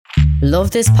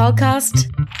Love this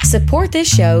podcast? Support this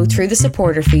show through the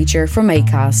supporter feature from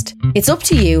Acast. It's up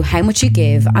to you how much you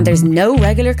give, and there's no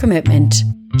regular commitment.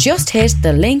 Just hit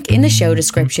the link in the show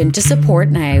description to support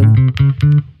now.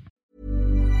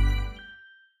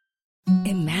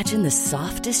 Imagine the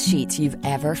softest sheets you've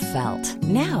ever felt.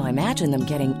 Now imagine them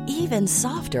getting even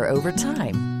softer over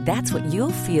time. That's what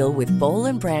you'll feel with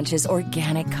Boll & Branch's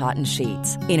organic cotton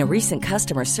sheets. In a recent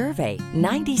customer survey,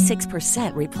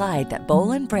 96% replied that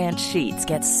Boll & Branch sheets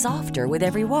get softer with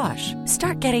every wash.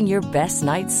 Start getting your best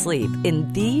night's sleep in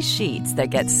these sheets that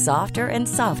get softer and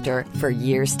softer for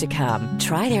years to come.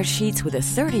 Try their sheets with a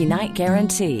 30-night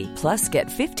guarantee. Plus, get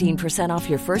 15% off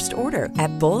your first order at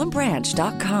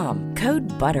bollandbranch.com. Code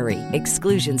BUTTERY.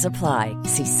 Exclusions apply.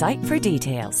 See site for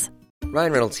details.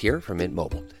 Ryan Reynolds here from Mint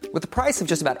Mobile. With the price of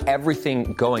just about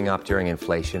everything going up during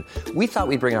inflation, we thought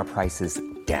we'd bring our prices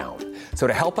down. So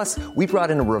to help us, we brought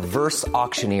in a reverse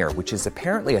auctioneer, which is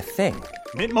apparently a thing.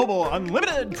 Mint Mobile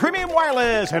Unlimited Premium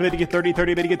Wireless. How to get 30,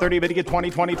 30, bit to get 30, bit to get 20,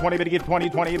 20, 20, bit to get 20,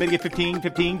 20, bit to get 15,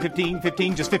 15, 15,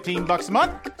 15, just $15 a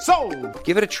month? Sold!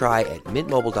 Give it a try at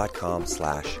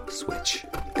mintmobile.com/switch.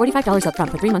 $45 up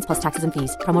front for 3 months plus taxes and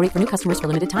fees. Promo rate for new customers for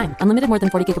limited time. Unlimited more than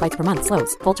 40 gigabytes per month.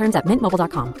 Slows full terms at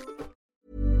mintmobile.com.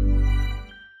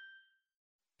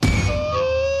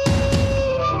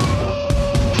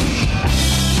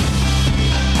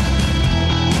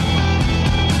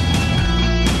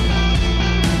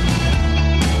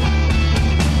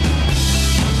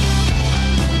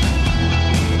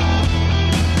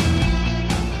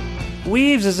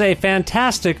 Weaves is a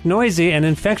fantastic, noisy, and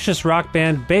infectious rock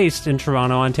band based in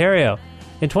Toronto, Ontario.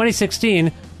 In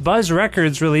 2016, Buzz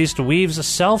Records released Weaves'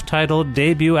 self-titled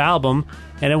debut album,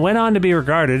 and it went on to be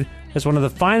regarded as one of the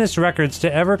finest records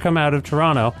to ever come out of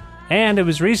Toronto, and it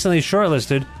was recently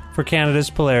shortlisted for Canada's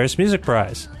Polaris Music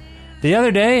Prize. The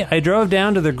other day, I drove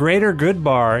down to the Greater Good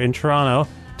Bar in Toronto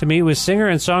to meet with singer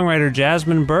and songwriter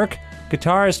Jasmine Burke,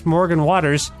 guitarist Morgan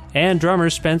Waters, and drummer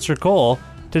Spencer Cole,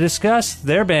 to discuss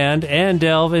their band and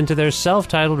delve into their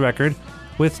self-titled record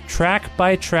with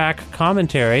track-by-track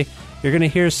commentary. You're going to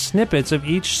hear snippets of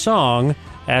each song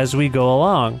as we go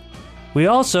along. We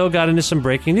also got into some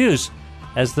breaking news,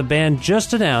 as the band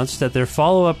just announced that their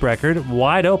follow-up record,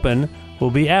 Wide Open,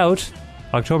 will be out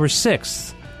October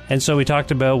 6th. And so we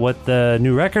talked about what the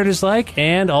new record is like,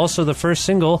 and also the first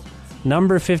single,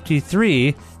 Number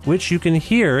 53, which you can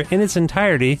hear in its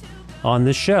entirety on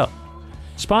this show.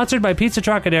 Sponsored by Pizza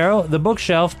Trocadero, The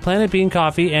Bookshelf, Planet Bean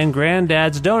Coffee, and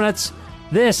Granddad's Donuts,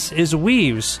 this is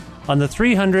Weaves on the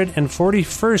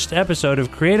 341st episode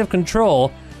of Creative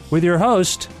Control with your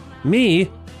host,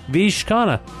 me, Vish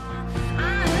Khanna.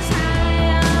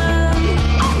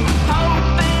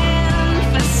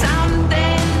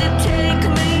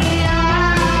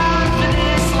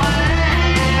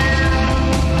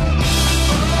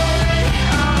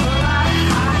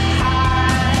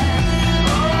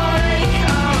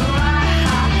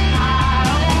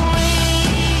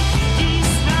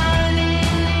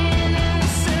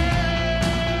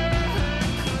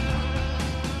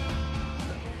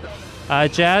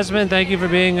 Jasmine, thank you for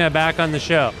being back on the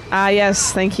show.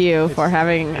 Yes, thank you for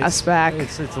having us back.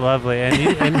 It's lovely.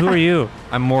 And who are you?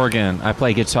 I'm Morgan. I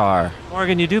play guitar.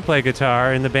 Morgan, you do play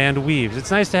guitar in the band Weaves.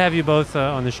 It's nice to have you both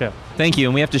on the show. Thank you.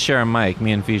 And we have to share a mic.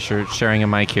 Me and Fish are sharing a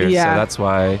mic here. Yeah. So that's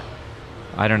why,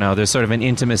 I don't know, there's sort of an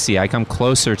intimacy. I come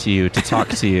closer to you to talk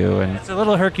to you. And it's a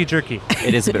little herky-jerky.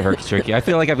 It is a bit herky-jerky. I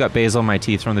feel like I've got basil in my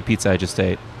teeth from the pizza I just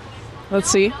ate. Let's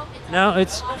see. No,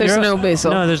 there's no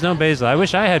basil. No, there's no basil. I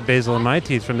wish I had basil in my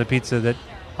teeth from the pizza that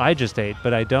I just ate,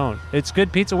 but I don't. It's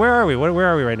good pizza. Where are we? Where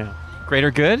are we right now?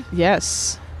 Greater Good?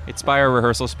 Yes. It's by our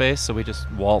rehearsal space, so we just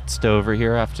waltzed over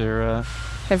here after...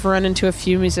 I've run into a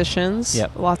few musicians.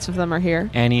 Yep. Lots of them are here.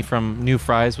 Annie from New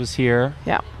Fries was here.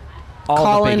 Yeah. All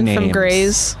Colin the big names. from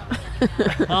Gray's.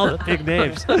 All the big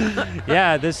names.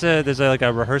 Yeah, there's like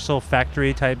a rehearsal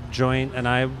factory type joint, and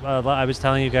I was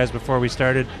telling you guys before we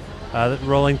started,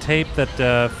 Rolling Tape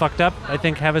that fucked up, I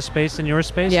think, have a space in your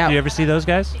space. Yeah. Do you ever see those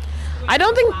guys? I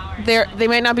don't think they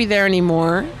might not be there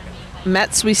anymore.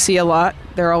 Mets we see a lot.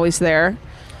 They're always there.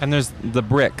 And there's The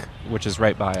Brick, which is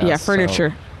right by us. Yeah,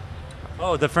 furniture.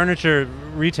 Oh, the furniture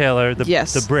retailer, the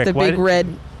Brick. The big red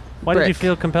Why brick. did you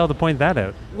feel compelled to point that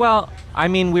out? Well, I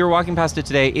mean, we were walking past it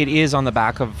today. It is on the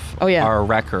back of our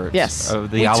record. Yes.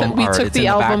 Of the album art. We took it's the in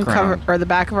album background. cover, or the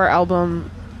back of our album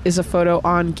is a photo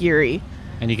on Geary.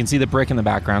 And you can see the brick in the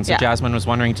background. So Yeah. Jasmine was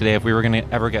wondering today if we were going to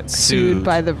ever get Sued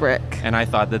by the Brick. And I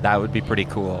thought that would be pretty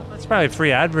cool. That's probably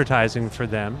free advertising for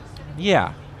them.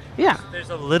 Yeah. Yeah.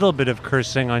 There's a little bit of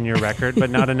cursing on your record,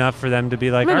 but not enough for them to be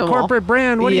like, Minimal. our corporate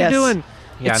brand, what are Yes. you doing?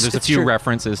 Yeah, there's a few true.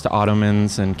 references to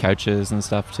ottomans and couches and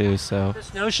stuff too. So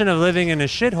This notion of living in a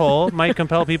shithole might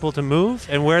compel people to move,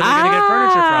 and where they're going to get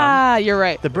furniture from? Ah, you're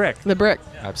right. The brick. The brick.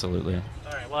 absolutely.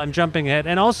 All right, well, I'm jumping ahead.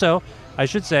 And also, I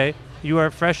should say, you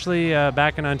are freshly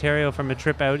back in Ontario from a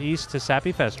trip out east to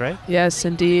Sappy Fest, right? Yes,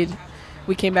 indeed.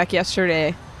 We came back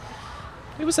yesterday.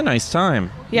 It was a nice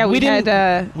time. Yeah, we didn't.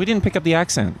 had We didn't pick up the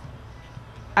accent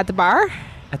at the bar.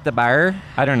 at the bar.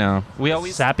 I don't know. We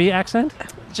always Sappy accent?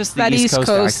 just the That East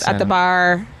Coast accent. at the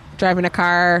bar, driving a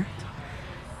car.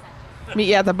 Meet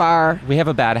you at the bar. We have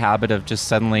a bad habit of just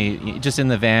suddenly, just in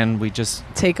the van, we just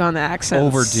Take on the accents.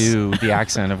 overdo the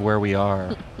accent of where we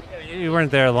are. You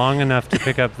weren't there long enough to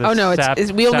pick up the Oh no, sap-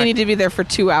 we only sac- need to be there for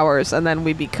 2 hours, and then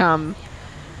we become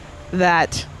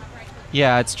that.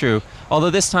 Yeah, it's true. Although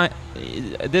this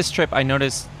trip, I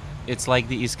noticed it's like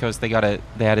the East Coast. They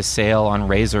had a sale on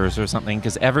razors or something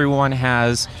because everyone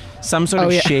has some sort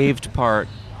of yeah. shaved part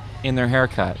in their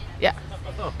haircut. Yeah.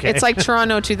 Okay. It's like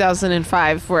Toronto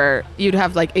 2005, where you'd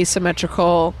have like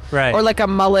asymmetrical, Right. or like a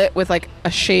mullet with like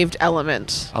a shaved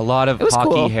element. A lot of It was hockey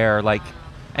cool. hair, like,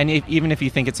 and even if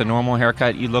you think it's a normal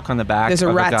haircut, you look on the back There's a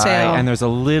of rat the guy, tail. and there's a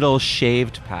little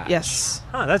shaved patch. Yes.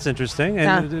 Huh, that's interesting.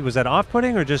 And Yeah. was that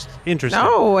off-putting or just interesting?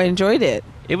 No, I enjoyed it.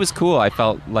 It was cool. I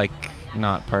felt like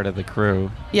not part of the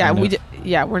crew. Yeah, kind we of.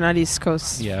 yeah, we're not East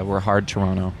Coast. Yeah, we're hard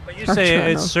Toronto. But you Or say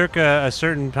Toronto. it's circa a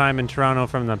certain time in Toronto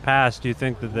from the past. Do you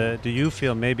think that do you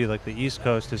feel maybe like the East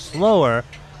Coast is slower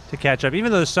to catch up,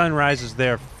 even though the sun rises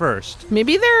there first?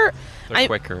 Maybe They're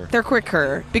quicker. They're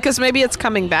quicker because maybe it's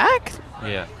coming back.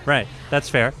 Yeah. Right. That's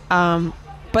fair.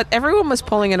 But everyone was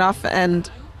pulling it off, and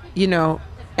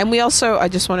and we also, I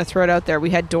just want to throw it out there, we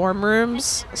had dorm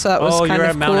rooms, so that was kind you're of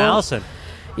at Mount cool. Allison.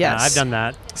 Yes, I've done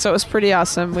that. So it was pretty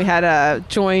awesome. We had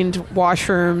joined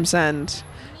washrooms, and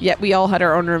yet we all had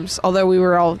our own rooms, although we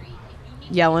were all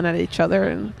yelling at each other.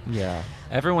 And Yeah.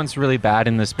 Everyone's really bad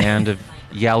in this band of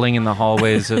yelling in the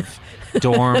hallways of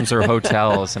dorms or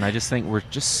hotels, and I just think we're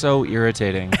just so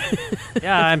irritating.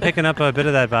 Yeah, I'm picking up a bit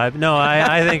of that vibe. No,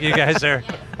 I think you guys are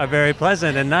very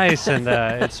pleasant and nice, and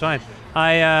it's fine.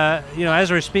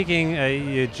 As we're speaking,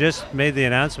 you just made the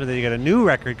announcement that you got a new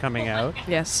record coming out.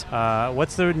 yes,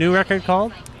 What's the new record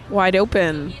called? wide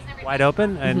open, Wide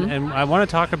Open? And I want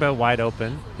to talk about Wide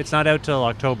Open. It's not out till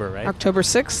October, right? October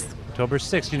 6th. October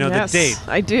 6th. You know Yes, the date.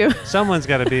 I do. Someone's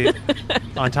got to be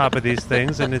on top of these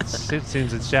things, and it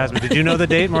seems it's Jasmine. Did you know the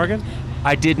date, Morgan?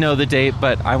 I did know the date,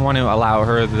 but I want to allow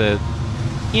her the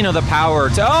power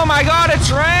to, oh my God, a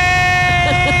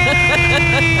train!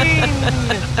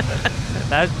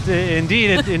 That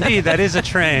indeed, that is a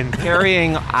train.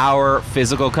 Carrying our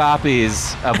physical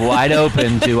copies of Wide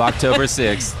Open to October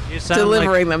 6th. You sound like-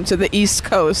 Delivering them to the East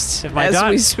Coast If my as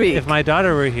we speak. If my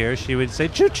daughter were here, she would say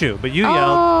choo-choo, but you oh,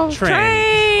 yelled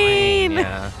train.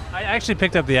 Yeah. I actually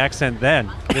picked up the accent then,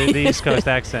 the East Coast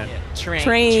accent.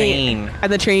 Train.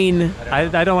 And the train. I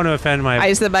don't want to offend my...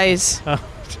 Eyes the base.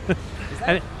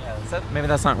 Maybe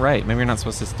that's not right. Maybe you're not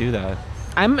supposed to do that.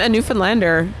 I'm a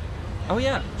Newfoundlander. Oh,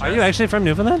 yeah. Are you actually from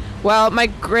Newfoundland? Well, my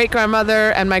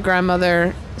great-grandmother and my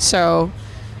grandmother, so,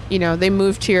 they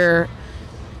moved here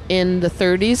in the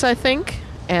 30s, I think,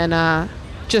 and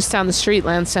just down the street,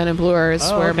 Lansdowne and Bloor is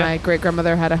where okay. my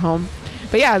great-grandmother had a home.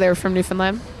 But yeah, they were from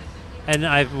Newfoundland.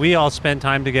 And we all spent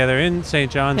time together in St.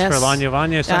 John's Yes. for Lanya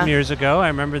Vanya some Yeah. years ago. I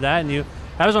remember that, and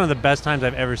that was one of the best times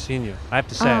I've ever seen you, I have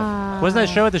to say. Wasn't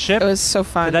that show at the Ship? It was so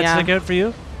fun, Did that yeah. stick out for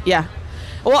you? Yeah.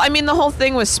 Well, I mean, the whole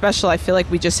thing was special. I feel like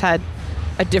we just had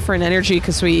a different energy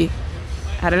because I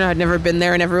don't know, I'd never been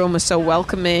there, and everyone was so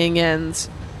welcoming, and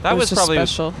That it was just probably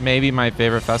special. maybe my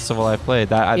favorite festival I've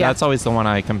played. Yeah. That's always the one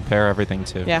I compare everything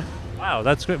to. Yeah. Wow,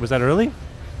 that's good. Was that early?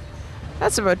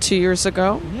 That's about 2 years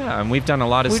ago. Yeah, and we've done a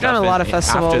lot of We've stuff done a lot of after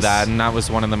festivals. that, and that was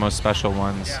one of the most special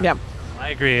ones. Yeah. I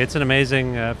agree. It's an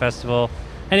amazing festival.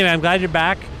 Anyway, I'm glad you're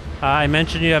back. I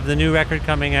mentioned you have the new record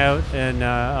coming out in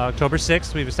October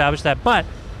 6th. We've established that. But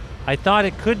I thought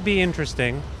it could be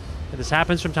interesting, and this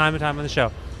happens from time to time on the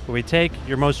show, where we take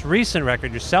your most recent record,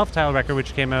 your self-titled record,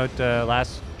 which came out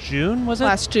last June, was it?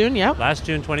 Last June, yeah. Last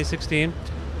June 2016.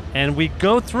 And we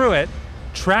go through it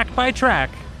track by track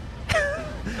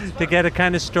to get a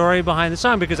kind of story behind the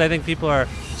song, because I think people are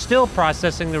still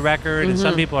processing the record, and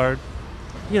some people are,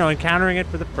 encountering it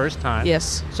for the first time.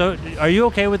 Yes. So are you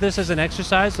okay with this as an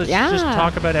exercise? Let's Yeah. just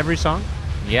talk about every song.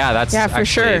 Yeah, that's Yeah, for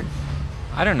actually- sure.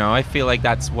 I don't know. I feel like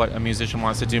that's what a musician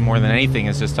wants to do more than anything,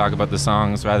 is just talk about the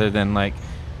songs rather than like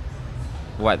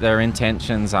what their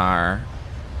intentions are.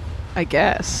 I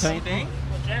guess. Don't you think?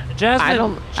 Jasmine, I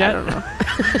don't know.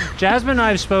 Jasmine and I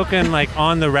have spoken like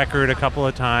on the record a couple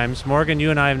of times. Morgan, you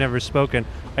and I have never spoken.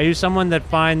 Are you someone that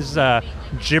finds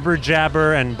jibber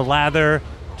jabber and blather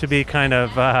to be kind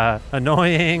of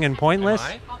annoying and pointless?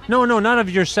 Am No, not of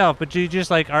yourself, but you just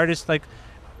like artists like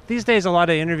these days. A lot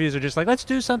of interviews are just like, let's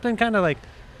do something kind of like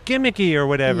gimmicky or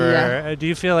whatever. Yeah. Do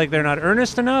you feel like they're not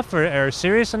earnest enough or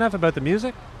serious enough about the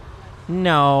music?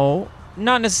 No,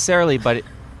 not necessarily, but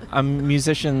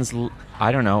musicians,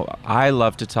 I don't know. I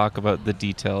love to talk about the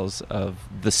details of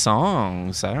the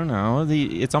songs. I don't know.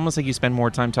 It's almost like you spend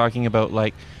more time talking about,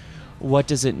 like, what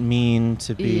does it mean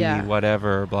to be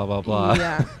whatever, blah, blah, blah.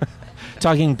 Yeah.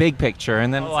 Talking big picture.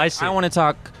 And then I see. I want to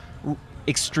talk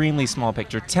extremely small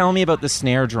picture. Tell me about the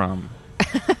snare drum.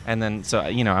 And then, so,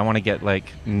 I want to get,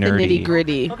 like, nerdy. The nitty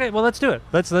gritty. Okay, well, let's do it.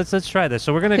 Let's try this.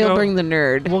 So we're gonna He'll go. bring the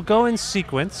nerd. We'll go in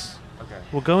sequence. Okay.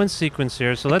 We'll go in sequence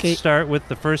here. So let's start with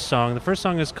the first song. The first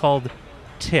song is called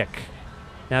Tick.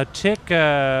 Now, Tick.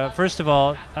 First of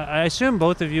all, I assume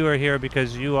both of you are here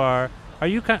because you are. Are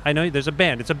you? I know there's a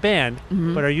band. It's a band,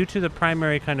 but are you two the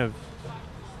primary kind of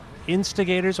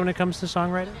instigators when it comes to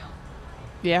songwriting?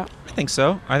 Yeah. I think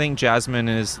so. I think Jasmine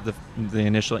is the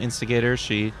initial instigator.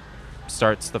 She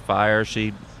starts the fire.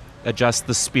 She adjusts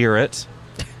the spirit,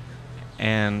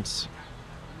 and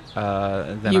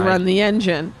then you run the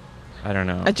engine. I don't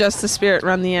know. Adjust the spirit,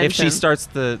 run the engine. If she starts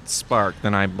the spark,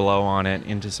 then I blow on it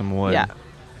into some wood. Yeah.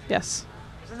 Yes.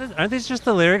 Aren't these just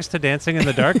the lyrics to "Dancing in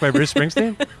the Dark" by Bruce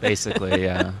Springsteen? Basically,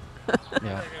 yeah.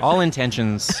 Yeah. All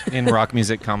intentions in rock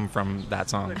music come from that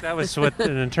song. That was what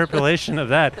an interpolation of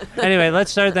that. Anyway,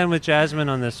 let's start then with Jasmine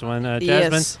on this one.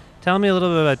 Jasmine, Yes. tell me a little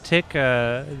bit about Tick,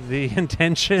 the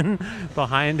intention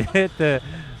behind it,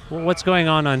 what's going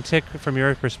on Tick from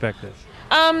your perspective.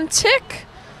 Tick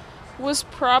was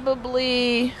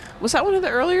probably... Was that one of the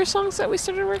earlier songs that we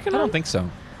started working I on? don't think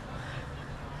so.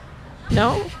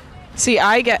 No? See,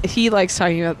 he likes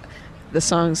talking about the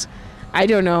songs. I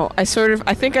don't know. I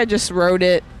think I just wrote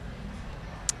it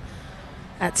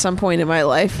at some point in my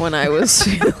life when I was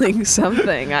feeling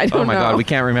something. I don't know. Oh my God, we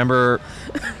can't remember.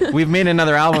 We've made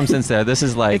another album since then. This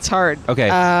is like... It's hard.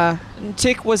 Okay.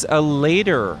 Tick was a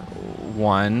later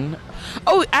one.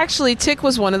 Oh, actually, Tick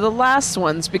was one of the last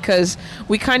ones because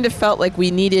we kind of felt like we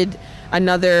needed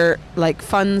another like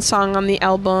fun song on the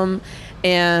album.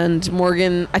 And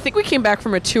Morgan, I think we came back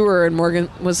from a tour and Morgan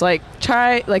was like,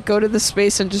 go to the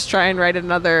space and just try and write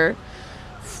another,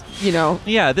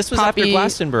 Yeah, this was poppy. after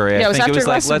Glastonbury. Yeah, I think it was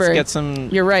like, Glastonbury. let's get some...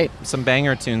 You're right. Some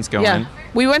banger tunes going. Yeah.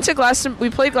 We went to we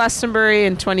played Glastonbury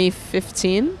in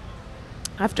 2015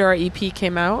 after our EP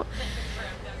came out.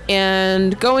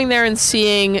 And going there and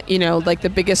seeing, like the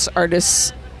biggest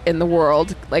artists in the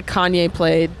world, like Kanye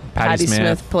played, Patti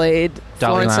Smith played,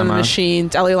 Dalai Florence and the Lama. Machine,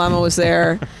 Dalai Lama was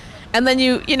there. And then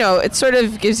it sort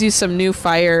of gives you some new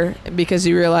fire because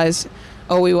you realize,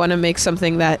 we want to make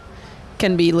something that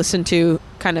can be listened to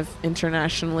kind of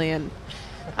internationally. And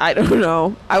I don't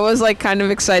know. I was like kind of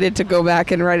excited to go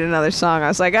back and write another song. I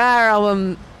was like, our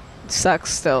album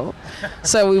sucks still.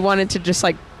 So we wanted to just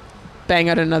like bang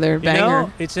out another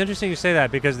banger. It's interesting you say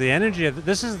that because the energy of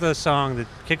this is the song that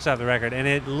kicks off the record and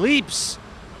it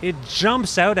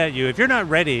jumps out at you. If you're not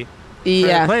ready for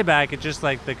the playback, it's just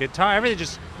like the guitar, everything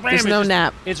just... There's no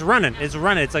nap. It's running.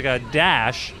 It's like a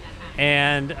dash.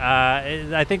 And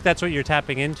I think that's what you're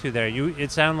tapping into there.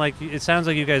 It sounds like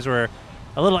you guys were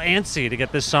a little antsy to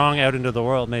get this song out into the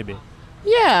world, maybe.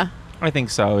 Yeah. I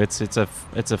think so. It's a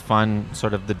fun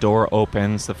sort of, the door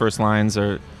opens. The first lines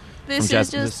are... This is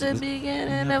just the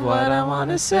beginning of what I want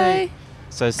to say.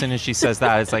 So as soon as she says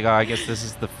that, it's like, I guess this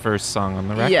is the first song on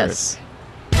the record. Yes.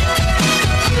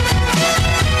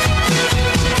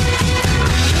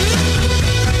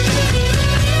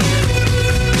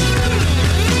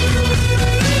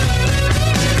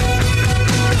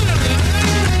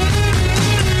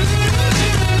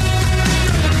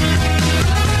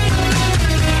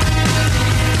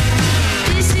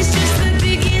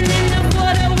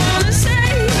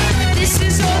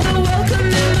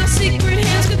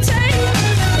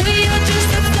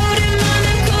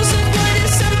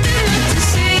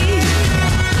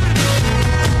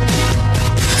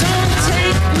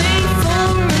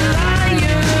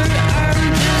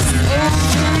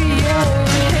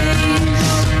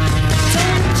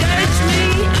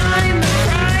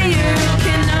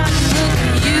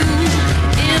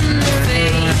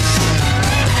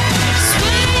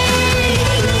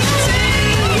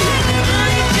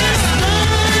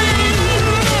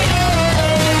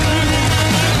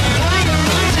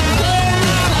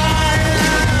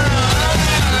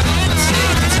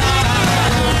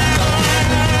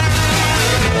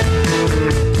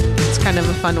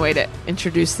 Fun way to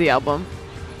introduce the album.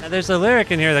 Now, there's a lyric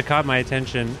in here that caught my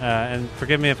attention, and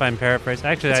forgive me if I'm paraphrasing.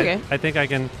 Actually, okay. I think I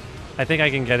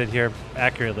can get it here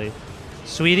accurately.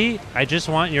 Sweetie, I just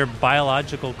want your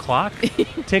biological clock.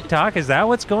 TikTok, is that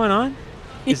what's going on?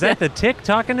 Is that the tick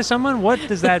talking to someone? What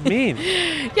does that mean?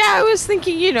 Yeah, I was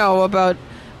thinking, about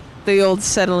the old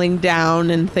settling down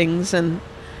and things and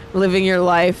living your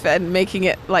life and making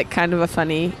it like kind of a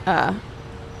funny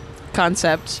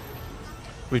concept.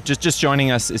 We're just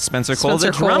joining us is Spencer Cole,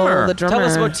 the Cole, drummer. the drummer. Tell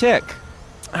us about Tick.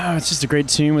 Oh, it's just a great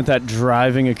tune with that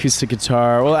driving acoustic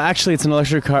guitar. Well, actually, it's an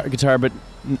electric guitar, but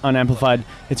unamplified.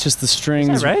 It's just the strings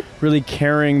Is that right? really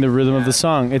carrying the rhythm of the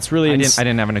song. It's really I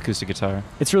didn't have an acoustic guitar.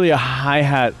 It's really a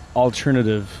hi-hat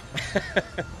alternative.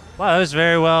 Wow, that was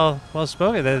very well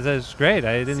spoken. That was great.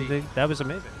 I didn't think that was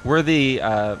amazing. We're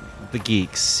the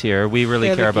geeks here. We really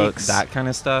Yeah, care the about geeks. that kind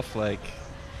of stuff. Like,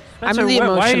 I'm Spencer, the why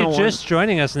are emotional you one. just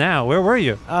joining us now? Where were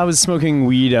you? I was smoking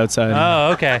weed outside.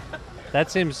 Oh, okay. That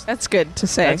seems. That's good to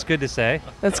say. That's good to say.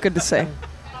 That's good to say.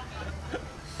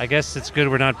 I guess it's good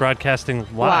we're not broadcasting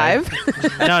live.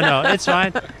 Live? No, it's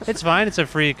fine. It's fine. It's a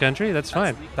free country. That's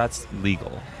fine. that's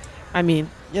legal. I mean,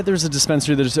 Yeah, there's a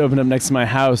dispensary that just opened up next to my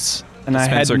house, and I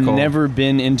had Dispenser Cole. never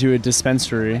been into a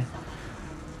dispensary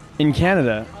in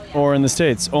Canada or in the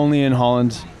States, only in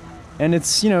Holland. And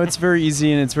it's, it's very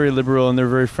easy and it's very liberal and they're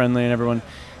very friendly and everyone.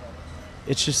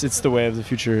 It's the way of the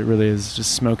future. It really is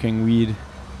just smoking weed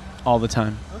all the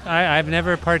time. I've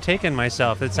never partaken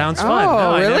myself. It sounds fun. Oh,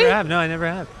 No, really? I never have. No, I never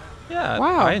have. Yeah,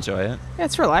 Wow. I enjoy it. yeah,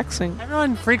 it's relaxing.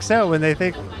 Everyone freaks out when they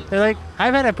think they're like.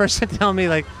 I've had a person tell me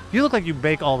like, "You look like you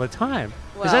bake all the time."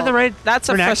 Is that Well, the right that's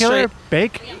a vernacular?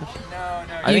 Bake,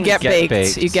 I You think get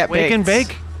baked. You get wake baked. and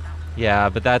bake. Yeah,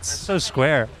 but that's So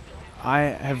square.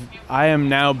 I am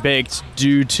now baked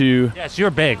due to Yes,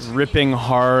 you're baked. ripping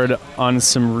hard on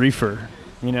some reefer,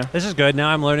 This is good. Now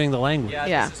I'm learning the language.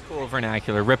 Yeah. This is cool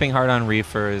vernacular. Ripping hard on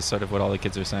reefer is sort of what all the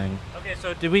kids are saying. Okay,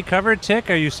 so did we cover tick?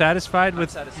 Are you satisfied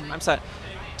with? I'm sad.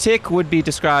 Tick would be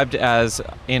described as,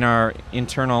 in our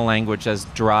internal language, as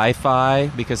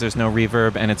dry-fi because there's no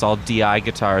reverb and it's all DI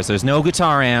guitars. There's no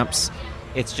guitar amps.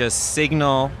 It's just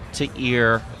signal to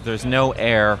ear. There's no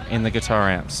air in the guitar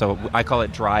amps. So I call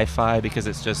it dry-fi because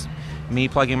it's just me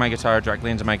plugging my guitar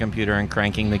directly into my computer and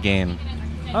cranking the gain.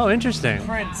 Oh, interesting.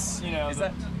 Prince,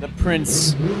 the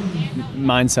Prince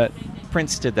mindset.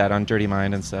 Prince did that on Dirty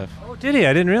Mind and stuff. Oh, did he?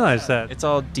 I didn't realize that. It's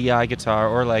all DI guitar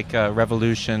or like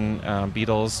Revolution,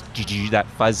 Beatles, that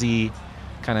fuzzy,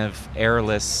 kind of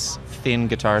airless, thin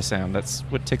guitar sound. That's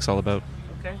what Tick's all about.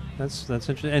 Okay, that's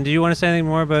interesting. And do you want to say anything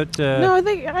more about? No, I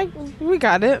think we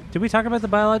got it. Did we talk about the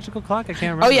biological clock? I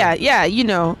can't remember. Oh yeah.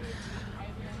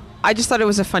 I just thought it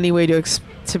was a funny way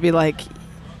to be like,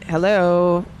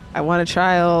 "Hello, I want a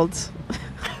child."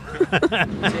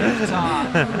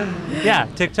 Yeah,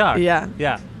 TikTok. Yeah.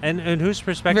 Yeah. And whose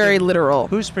perspective? Very literal.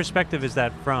 Whose perspective is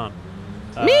that from?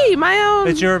 Me, my own.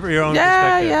 It's your own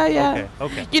Yeah, perspective. yeah.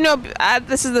 Okay.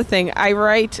 This is the thing. I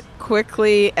write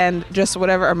quickly and just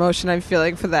whatever emotion I'm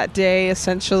feeling for that day,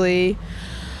 essentially.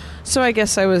 So I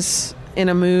guess I was in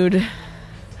a mood.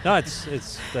 No, that's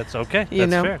okay. You That's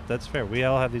know. fair. That's fair. We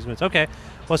all have these moods. Okay.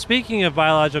 Well, speaking of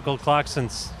biological clocks and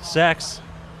sex,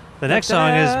 the next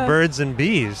song is "Birds and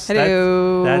Bees."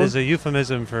 Hello. That is a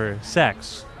euphemism for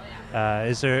sex.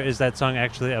 Is that song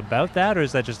actually about that, or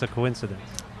is that just a coincidence?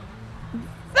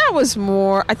 That was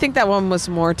more. I think that one was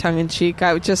more tongue in cheek.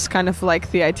 I would just kind of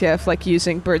like the idea of like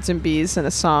using birds and bees in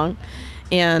a song,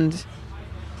 and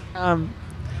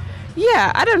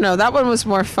yeah, I don't know. That one was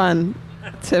more fun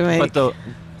to make. But the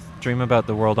dream about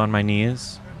the world on my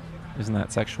knees, isn't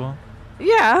that sexual?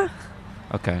 Yeah.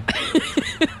 Okay.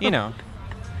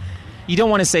 You don't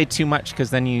want to say too much because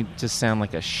then you just sound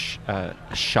like a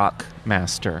shock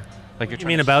master. Like you're You trying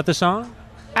mean to about the song?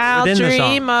 I'll Within the song.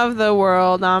 dream of the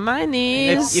world on my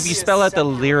knees. If you spell out the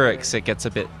lyrics, it gets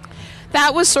a bit.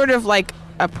 That was sort of like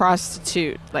a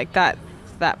prostitute, like that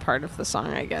part of the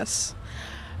song, I guess.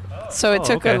 So it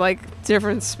took okay. a like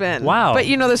different spin. Wow. But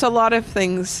there's a lot of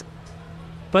things.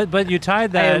 But you tied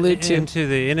I that allude to. into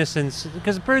the innocence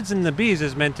because birds and the bees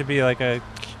is meant to be like a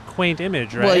quaint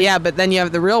image, right? Well, yeah, but then you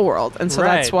have the real world, and so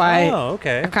that's why Oh,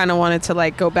 okay. I kind of wanted to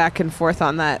like go back and forth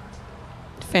on that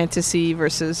fantasy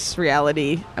versus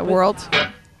reality world.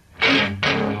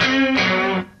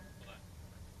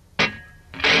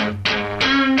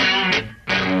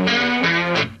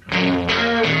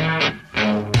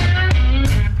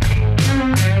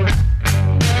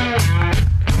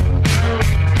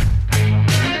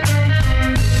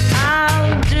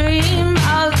 I'll dream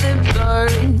of the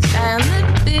birds and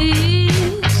the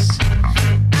bees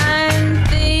and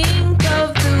think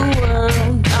of the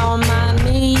world on my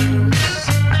knees.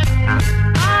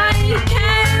 I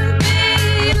can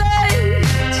be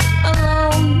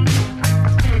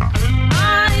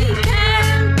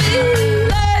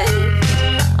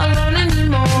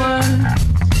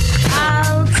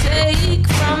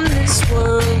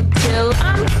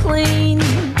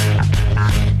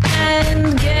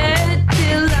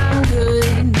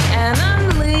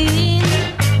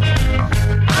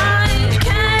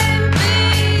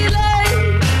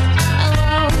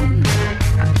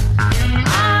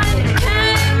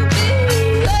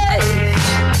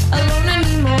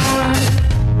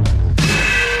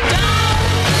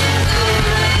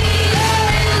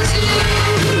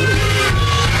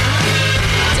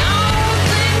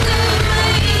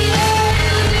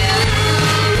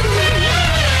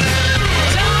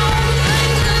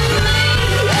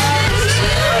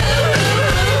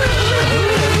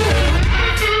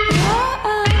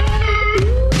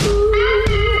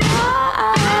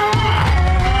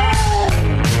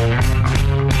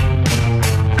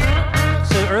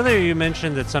you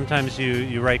mentioned that sometimes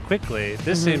you write quickly.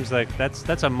 This seems like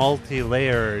that's a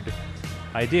multi-layered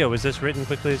idea. Was this written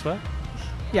quickly as well?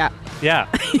 Yeah. Yeah.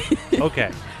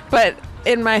 Okay. But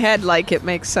in my head, like, it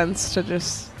makes sense to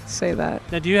just say that.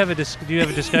 Now, do you have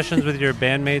discussions with your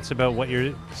bandmates about what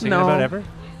you're singing No. about ever?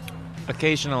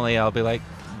 Occasionally, I'll be like,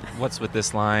 "What's with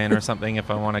this line?" or something. If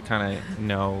I want to kind of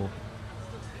know,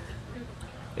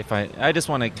 if I just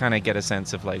want to kind of get a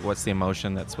sense of like what's the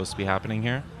emotion that's supposed to be happening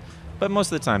here. But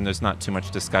most of the time, there's not too much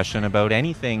discussion about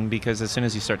anything because as soon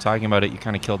as you start talking about it, you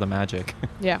kind of kill the magic.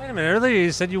 Yeah. Wait a minute. Earlier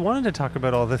you said you wanted to talk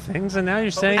about all the things, and now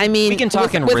you're saying I mean, We can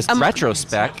talk in with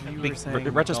retrospect,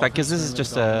 because this is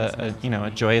just a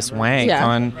joyous wank Yeah.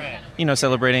 on,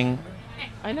 celebrating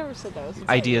I never said that was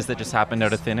ideas that just happened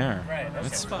out of thin air.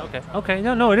 It's fun. Okay.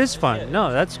 No, it is fun.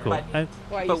 No, that's cool.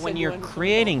 But when you're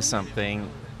creating something,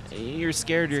 you're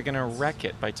scared you're going to wreck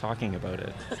it by talking about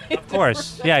it. Of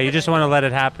course. Yeah, you just want to let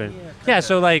it happen. Yeah,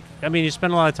 so like, I mean, you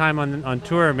spend a lot of time on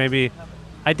tour. Maybe,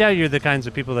 I doubt you're the kinds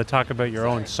of people that talk about your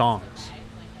own songs.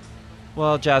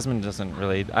 Well, Jasmine doesn't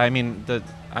really. I mean,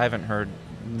 I haven't heard.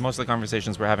 Most of the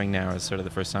conversations we're having now is sort of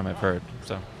the first time I've heard.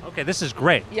 So. Okay, this is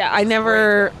great. Yeah, I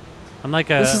never. I'm like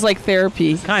This is like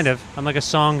therapy. kind of. I'm like a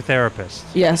song therapist,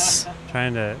 Yes.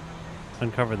 trying to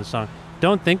uncover the song.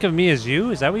 Don't think of me as you.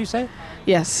 Is that what you say?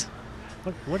 Yes.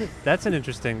 That's an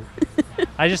interesting.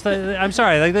 I'm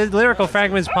sorry. Like the lyrical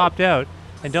fragments popped out,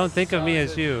 and don't think of me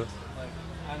as you.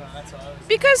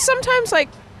 Because sometimes, like,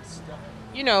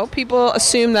 people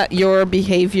assume that your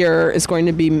behavior is going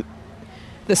to be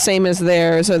the same as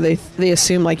theirs, or they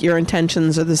assume like your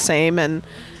intentions are the same, and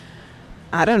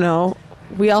I don't know.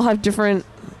 We all have different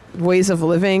ways of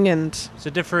living, and It's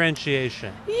a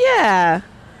differentiation. yeah,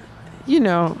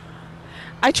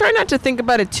 I try not to think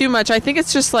about it too much. I think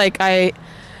it's just like I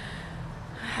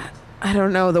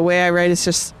don't know. The way I write is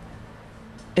just,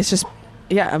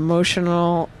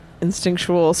 emotional,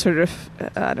 instinctual sort of,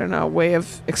 I don't know, way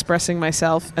of expressing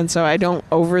myself. And so I don't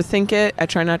overthink it. I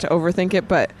try not to overthink it.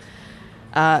 But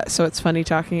so it's funny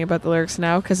talking about the lyrics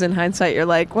now because in hindsight, you're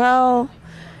like, well,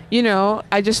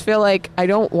 I just feel like I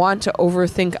don't want to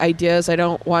overthink ideas. I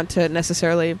don't want to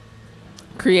necessarily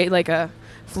create like a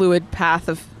fluid path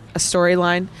of a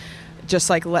storyline, just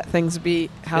like let things be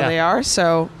how they are.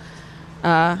 So,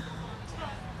 I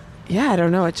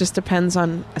don't know. It just depends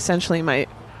on essentially my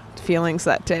feelings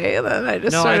that day. And then I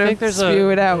just No, sort I of think there's spew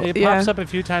it out. It pops up a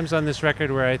few times on this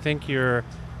record where I think you're,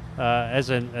 as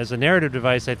a narrative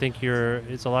device, I think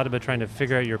it's a lot about trying to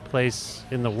figure out your place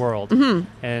in the world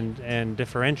and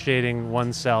differentiating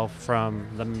oneself from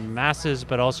the masses,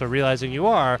 but also realizing you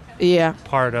are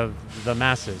part of the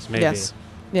masses. Maybe. Yes.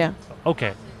 Yeah.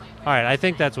 Okay. All right. I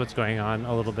think that's what's going on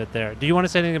a little bit there. Do you want to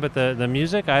say anything about the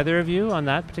music, either of you, on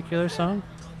that particular song?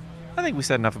 I think we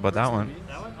said enough about that one.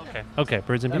 Okay.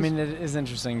 Birds and Bees. I mean, it is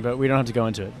interesting, but we don't have to go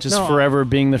into it. Just No. forever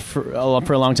being for a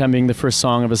long time being the first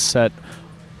song of a set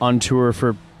on tour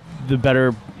for the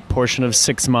better portion of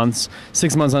 6 months.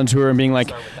 6 months on tour and being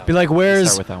like,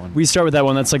 where's... Start with that one. We start with that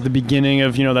one. That's like the beginning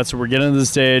of, that's where we're getting to the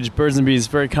stage. Birds and Bees,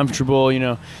 very comfortable,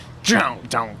 and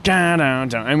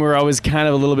we're always kind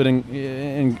of a little bit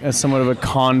in somewhat of a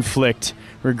conflict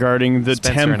regarding the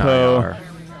Spencer and I tempo are.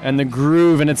 and the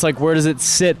groove, and it's like, where does it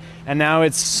sit? And now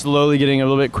it's slowly getting a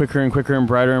little bit quicker and quicker and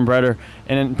brighter and brighter.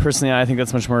 And personally, I think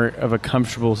that's much more of a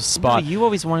comfortable spot. No, you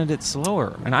always wanted it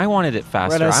slower, and I wanted it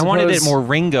faster. Right, I I wanted it suppose- more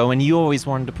Ringo, and you always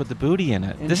wanted to put the booty in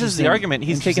it. This is the Interesting. argument.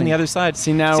 He's taking the other side.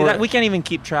 See, now that we're- we can't even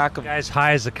keep track of. Guy's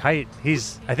high as a kite.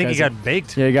 I think he Guys, got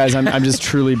baked. Yeah, guys, I'm just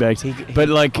truly baked. But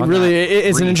like, on really, that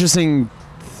it's an brief. interesting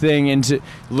thing into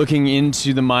looking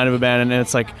into the mind of a band, and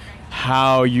it's like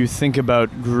how you think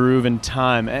about groove and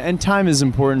time. And time is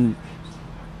important.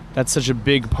 That's such a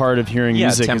big part of hearing Yeah,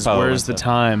 music. Is tempo where's and the the-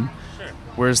 where's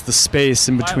Where's the space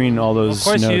in between all those Of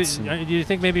course, notes? do you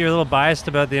think maybe you're a little biased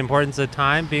about the importance of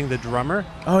time being the drummer?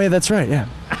 Oh yeah, that's right. Yeah,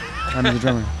 I'm the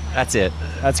drummer. That's it.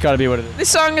 That's got to be what it is. This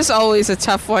song is always a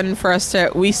tough one for us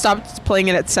to. We stopped playing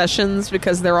it at sessions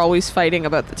because they're always fighting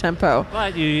about the tempo.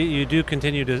 But you do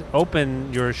continue to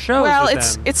open your shows. Well, with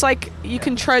it's them. it's like you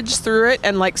can trudge through it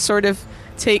and like sort of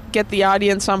get the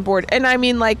audience on board. And I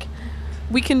mean, like,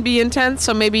 we can be intense,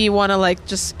 so maybe you want to like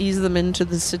just ease them into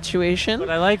the situation. But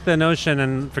I like the notion,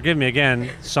 and forgive me again,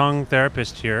 song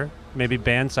therapist here, maybe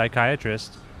band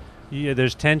psychiatrist.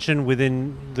 There's tension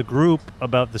within the group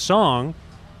about the song.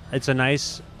 It's a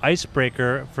nice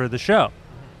icebreaker for the show,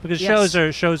 because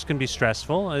Yes. shows can be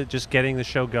stressful. Just getting the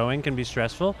show going can be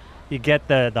stressful. You get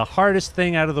the hardest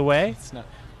thing out of the way,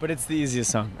 But it's the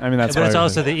easiest song. I mean, that's But why it's I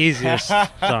also opened the easiest song.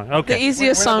 Okay. The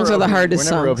easiest songs are the hardest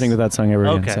We're never songs. opening with that song ever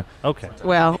again. Okay. So. Okay.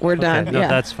 Well, we're done. Okay, no, yeah.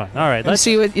 that's fine. All right. You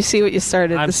see what you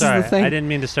started. I'm this sorry. is the thing. I didn't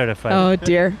mean to start a fight. Oh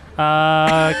dear.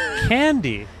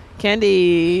 Candy.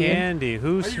 Candy. Candy.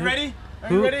 Who's Are you ready? Are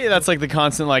Who- you ready? That's like the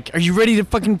constant. Like, are you ready to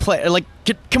fucking play? Like,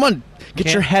 come on, get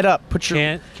Can- your head up. Put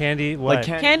your Candy. What?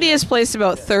 like. Candy is placed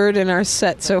about third in our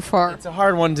set so far. It's a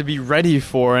hard one to be ready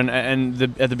for, and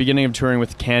at the beginning of touring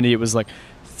with Candy, it was like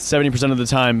 70% of the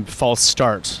time false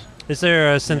start. Is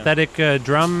there a synthetic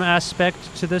drum aspect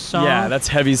to this song? Yeah, that's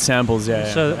heavy samples.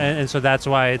 Yeah. So and so that's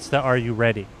why it's the "Are You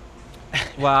Ready?"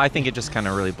 Well, I think it just kind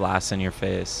of really blasts in your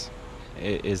face.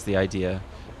 Is the idea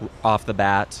off the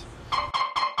bat?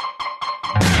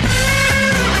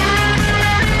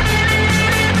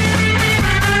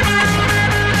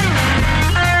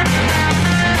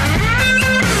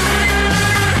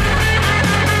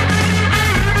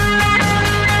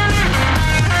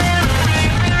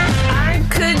 I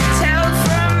could tell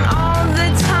from all the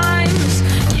times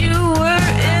you were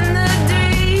in the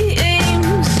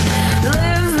dreams,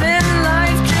 living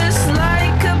life just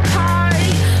like a pie,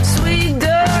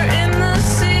 sweeter in the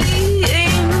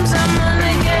seams. I'm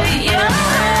gonna get you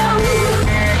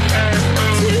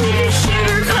to the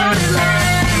sugar-coated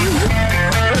land,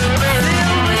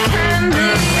 filled with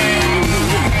candy.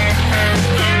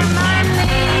 Hear my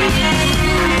knees.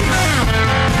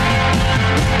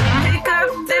 Pick up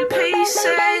the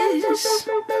pieces,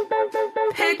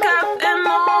 pick up and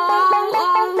move.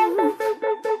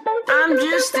 I'm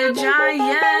just a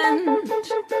giant,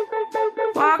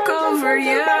 walk over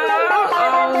you.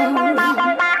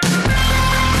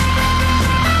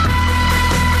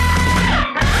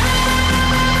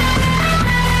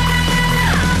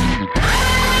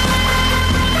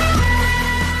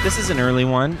 This is an early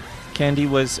one. Candy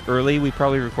was early. We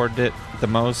probably recorded it the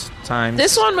most times.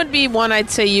 This one would be one I'd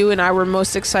say you and I were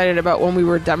most excited about when we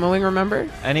were demoing, remember?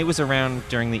 And it was around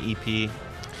during the E EP.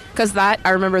 Because I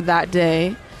remember that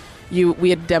day, we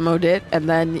had demoed it, and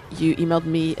then you emailed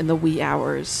me in the wee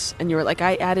hours, and you were like,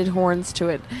 I added horns to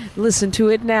it. Listen to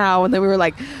it now. And then we were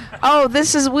like, oh,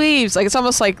 this is Weaves. Like, it's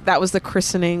almost like that was the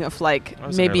christening of, like, That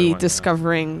was an early maybe one, yeah.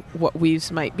 discovering what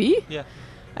Weaves might be, Yeah.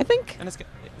 I think. And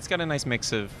it's got a nice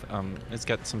mix of, it's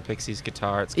got some Pixies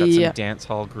guitar. It's got Yeah. some dance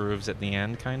hall grooves at the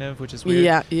end, kind of, which is weird.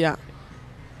 Yeah, yeah.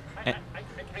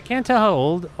 I can't tell how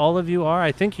old all of you are.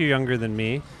 I think you're younger than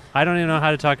me. I don't even know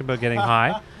how to talk about getting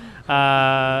high.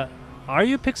 Are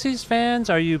you Pixies fans?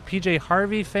 Are you PJ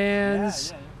Harvey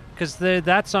fans? Because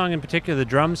that song in particular, the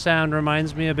drum sound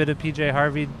reminds me a bit of PJ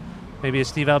Harvey, maybe a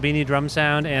Steve Albini drum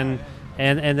sound, and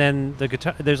then the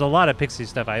guitar. There's a lot of Pixies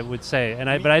stuff, I would say.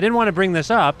 But I didn't want to bring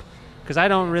this up because I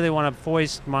don't really want to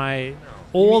foist my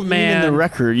old You man. mean the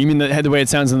record? You mean the way it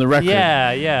sounds in the record?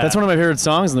 Yeah, yeah. That's one of my favorite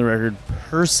songs on the record,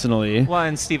 personally. Well,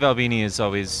 and Steve Albini is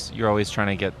you're always trying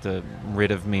to get the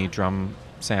rid of me drum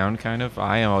sound, kind of.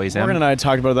 I always am. Morgan and I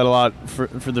talked about that a lot for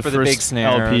the first big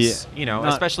snares, LP. you know,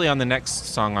 Not- especially on the next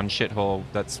song on Shithole,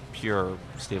 that's pure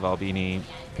Steve Albini,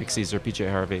 Pixies, or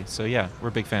PJ Harvey. So yeah, we're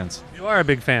big fans. You are a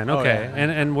big fan, Oh, okay. yeah.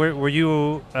 And were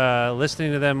you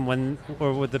listening to them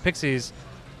or with the Pixies?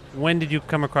 When did you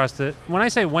come across when I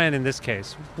say when in this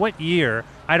case, what year?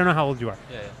 I don't know how old you are.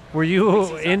 Yeah. Were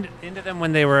you into them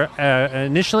when they were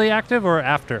initially active or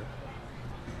after?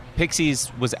 Pixies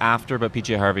was after, but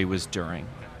PJ Harvey was during.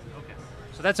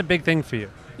 So that's a big thing for you.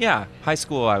 Yeah, high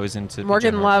school I was into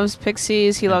Morgan PJ Harvey. loves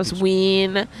Pixies. He And loves PJ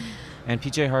Ween And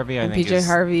PJ Harvey, I and think, PJ is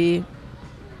Harvey.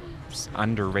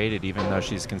 underrated, even though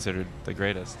she's considered the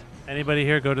greatest. Anybody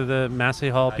here go to the Massey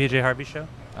Hall PJ Harvey show?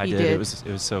 I He did. did. It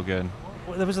was so good.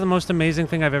 Well, that was the most amazing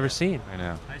thing I've ever seen. I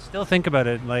know. I still think about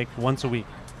it like once a week.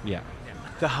 Yeah.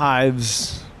 The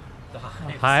Hives.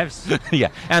 Hives? Yeah,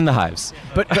 and the Hives.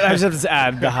 But I just have to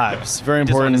add the Hives. Very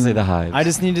Just wanted important. to say the Hives. I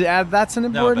just need to add that's an but,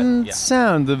 important yeah.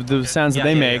 sound. The sounds Yeah, that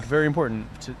they yeah, make yeah. very important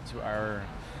to our.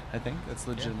 I think that's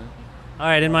legitimate. All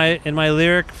right, in my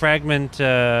lyric fragment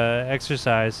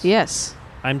exercise, Yes.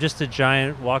 I'm just a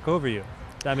giant walk over you.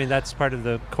 I mean, that's part of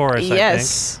the chorus, I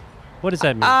Yes. think. What does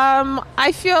that mean?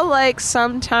 I feel like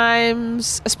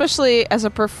sometimes, especially as a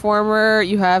performer,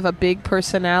 you have a big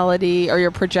personality or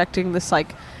you're projecting this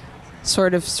like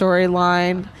sort of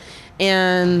storyline,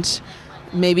 and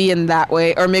maybe in that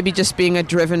way, or maybe just being a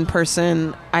driven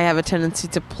person, I have a tendency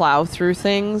to plow through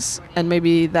things, and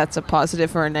maybe that's a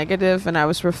positive or a negative, and I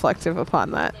was reflective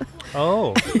upon that.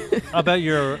 Oh, about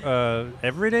your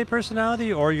everyday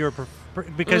personality or your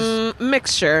because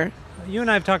Mixture. you and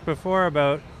I have talked before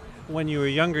about when you were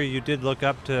younger, you did look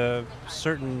up to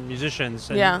certain musicians.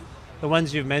 And Yeah. The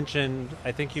ones you've mentioned,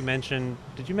 I think you mentioned.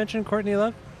 Did you mention Courtney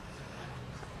Love?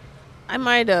 I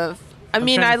might have. I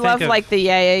mean, trying I to love think of like the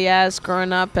Yeah Yeahs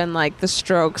growing up and like the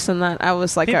Strokes and that. I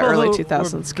was like an people early who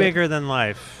 2000s were kid. bigger than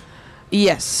life.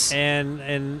 Yes.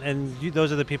 And you,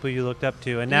 those are the people you looked up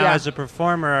to. And now Yeah. as a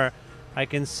performer, I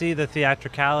can see the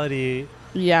theatricality.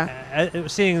 Yeah.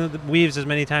 Seeing the Weaves as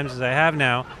many times as I have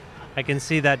now, I can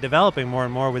see that developing more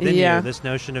and more within Yeah. you. This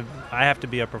notion of I have to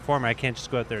be a performer. I can't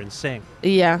just go out there and sing.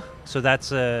 Yeah. So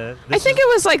that's I think it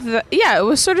was like it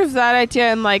was sort of that idea,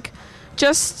 and like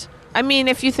just, I mean,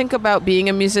 if you think about being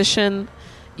a musician,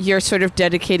 you're sort of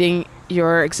dedicating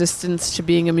your existence to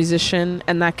being a musician,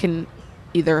 and that can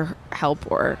either help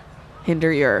or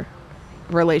hinder your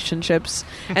relationships.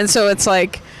 And so it's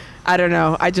like, I don't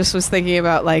know, I just was thinking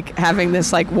about like having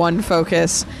this like one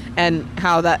focus and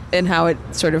how it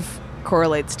sort of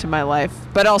correlates to my life,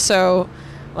 but also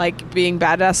like being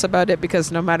badass about it,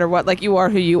 because no matter what, like you are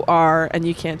who you are and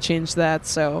you can't change that.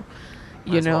 So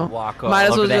you as well know, walk all might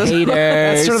as over well the just haters.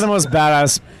 That's sort of the most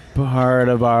badass part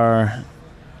of our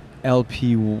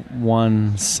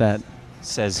LP1 set.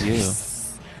 Says you.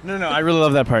 No, I really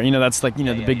love that part. You know, that's like, you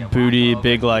know, the big booty,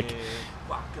 big like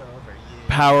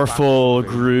powerful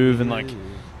groove and like,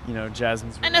 you know,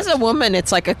 Jasmine's. And as a woman,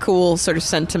 it's like a cool sort of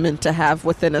sentiment to have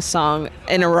within a song,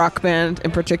 in a rock band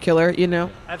in particular, you know?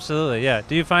 Absolutely, yeah.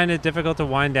 Do you find it difficult to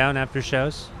wind down after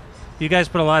shows? You guys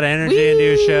put a lot of energy into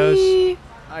your shows.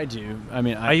 I do. I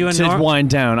mean, Are you a to norm- wind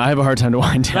down? I have a hard time to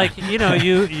wind down. Like, you know,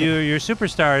 you're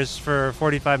superstars for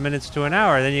 45 minutes to an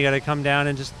hour. Then you got to come down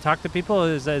and just talk to people.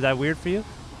 Is that weird for you?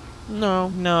 No,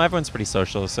 everyone's pretty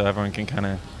social, so everyone can kind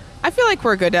of. I feel like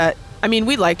we're good at, I mean,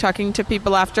 we like talking to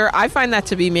people after. I find that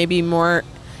to be maybe more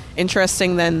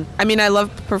interesting than, I mean, I love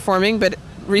performing, but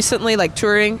recently, like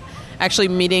touring, actually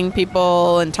meeting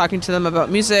people and talking to them about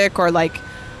music, or like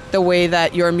the way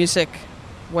that your music,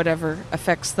 whatever,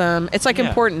 affects them. It's like Yeah.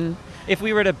 important. If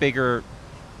we were at a bigger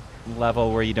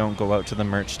level where you don't go out to the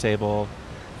merch table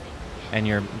and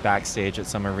you're backstage at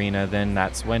some arena, then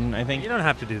that's when I think You don't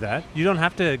have to do that. You don't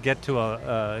have to get to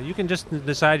a. You can just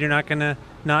decide you're not going to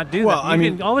not do Well, that. You I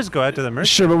mean- can always go out to the merch.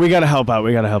 Sure, but we got to help out.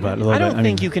 We got to help out a little I bit. don't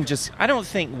think mean, you can just. I don't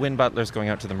think Win Butler's going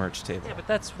out to the merch table. Yeah, but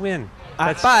that's Win.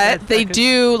 But they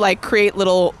do like create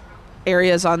little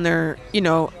areas on their, you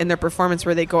know, in their performance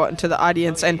where they go out into the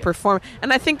audience and perform.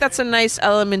 And I think that's a nice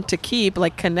element to keep,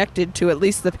 like, connected to at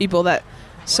least the people that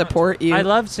support you. I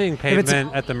love seeing it's a-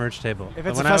 Pavement at the merch table. if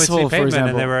it's when a I would festival, see for Pavement and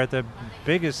example- they were at the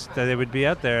biggest, they would be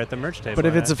out there at the merch table. But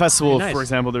if it's a festival, Nice. for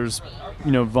example, there's,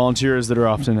 you know, volunteers that are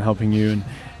often helping you.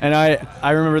 And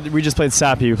I remember that we just played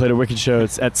Sappy. We played a wicked show.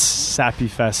 It's at Sappy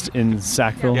Fest in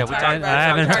Sackville. Yeah, we talked I about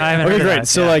it. haven't Okay, heard of great. that,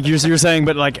 So yeah. like you're saying,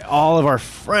 but like all of our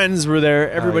friends were there.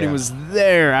 Everybody yeah. was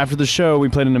there after the show. We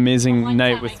played an amazing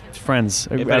night with friends.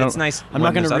 Yeah, but it's nice. I'm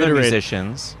not going going to to other reiterate,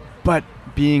 musicians. but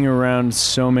being around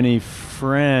so many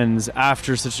friends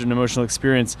after such an emotional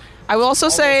experience, I will also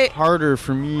say harder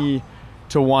for me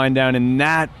to wind down in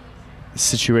that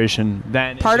situation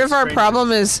than part in of our strangers.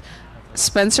 problem is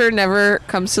Spencer never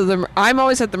comes to the. I'm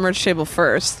always at the merch table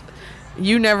first.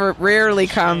 You rarely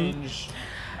come. Change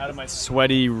out of my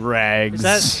sweaty rags.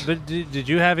 But did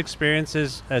you have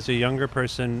experiences as a younger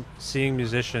person seeing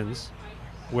musicians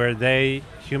where they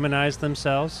humanize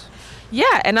themselves?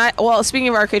 Yeah, and speaking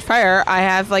of Arcade Fire, I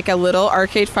have like a little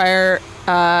Arcade Fire,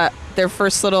 their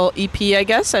first little EP, I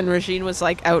guess, and Regine was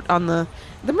like out on the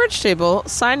merch table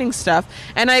signing stuff.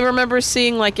 And I remember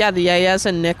seeing like, the Yayas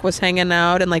and Nick was hanging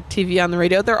out and like TV on the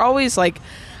radio. They're always like,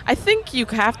 I think you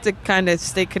have to kind of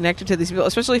stay connected to these people,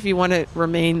 especially if you want to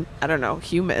remain, I don't know,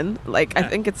 human. Like, I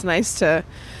think it's nice to,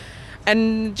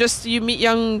 and just you meet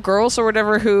young girls or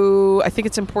whatever who I think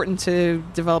it's important to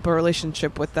develop a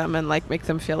relationship with them and like make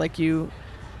them feel like you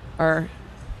are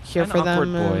here And for them.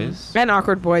 awkward boys. And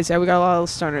awkward boys. Yeah, we got a lot of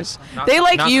stoners. Not- They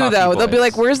like not you coffee though. They'll be boys.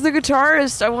 like, "Where's the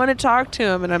guitarist? I want to talk to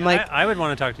him." And I'm like, I would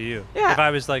want to talk to you. Yeah. If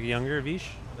I was like younger, Vish,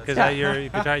 because Yeah.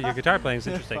 your guitar playing is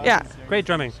interesting. Yeah. Great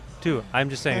drumming too. I'm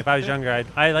just saying, if I was younger,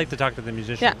 I like to talk to the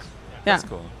musicians. yeah, That's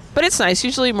cool. But it's nice.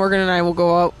 Usually Morgan and I will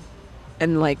go out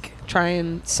and like try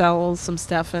and sell some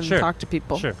stuff and Sure. talk to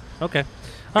people. Sure. Okay.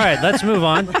 All right, let's move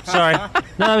on. Sorry.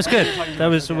 No, that was good. That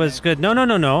was good.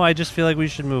 No. I just feel like we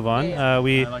should move on.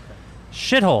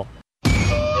 Shithole.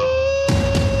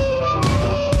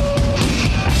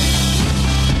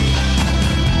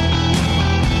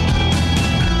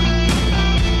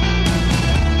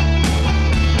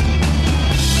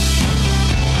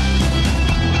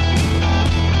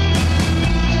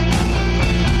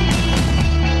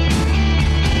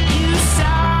 You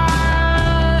saw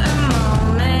a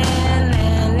moment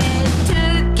and it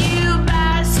took you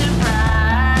by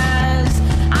surprise.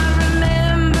 I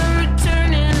remember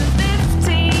turning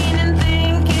 15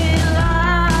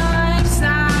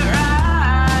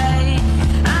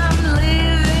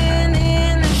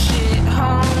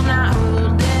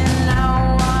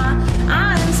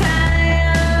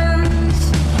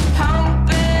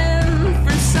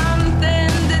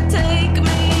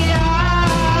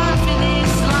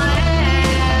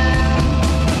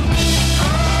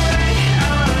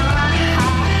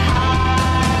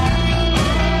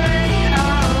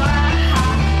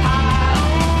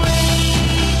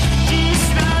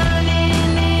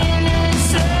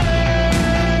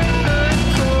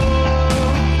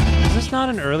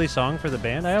 song for the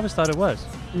band? I always thought it was.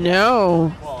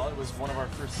 No. Well, it was one of our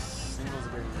first singles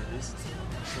that we released.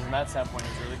 So from that standpoint,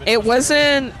 it's really good. It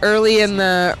wasn't early in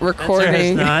the recording.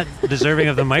 It's not deserving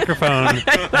of the microphone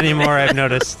anymore, I've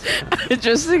noticed.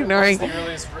 Just ignoring. The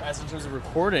earliest, as in terms of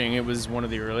recording, it was one of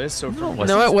the earliest. So from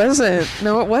No, it wasn't.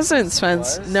 No, it wasn't,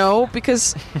 Spence. No,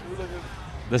 because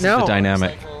This No. is the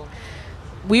dynamic.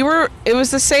 it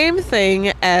was the same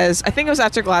thing as, I think it was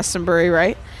after Glastonbury,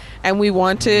 right? And we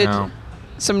wanted No.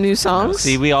 some new songs.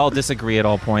 See, we all disagree at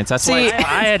all points. That's See, why.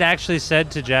 I had actually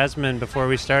said to Jasmine before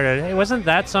we started, hey, wasn't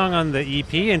that song on the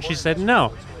EP? And she said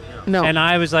no. no. And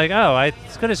I was like, oh, I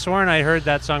could have sworn I heard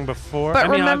that song before. But I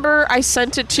mean, remember, I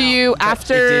sent it to you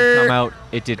after.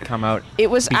 It did come out. It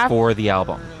was before the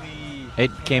album. It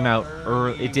came out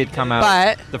early. It did come out.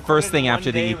 But the first thing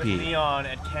after the With EP. Leon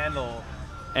at Candle,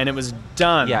 and it was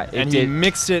done. Yeah, it and did. he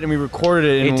mixed it, and we recorded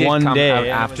it in It did one come day. out and it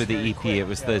after was the really EP. cool. It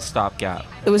was the stopgap.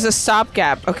 it was a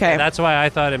stopgap. Okay. that's why I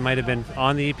thought it might have been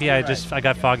on the EP. I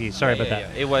got foggy. Sorry about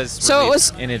that. It was. So it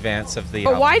released was- in advance of the.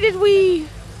 but album. why did we?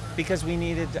 Because we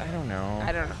needed. I don't know.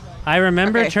 I don't know. I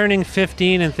remember Okay. turning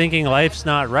 15 and thinking life's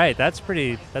not right. That's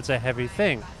a heavy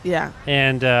thing. Yeah.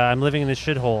 And I'm living in this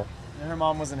shithole. And her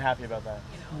mom wasn't happy about that.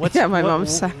 Yeah, my mom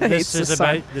hates This the is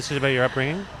song. about your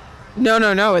upbringing.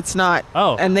 No, it's not.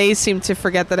 Oh. And they seem to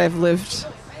forget that I've lived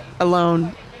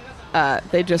alone.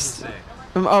 They just.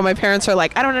 Oh, my parents are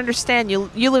like, I don't understand. You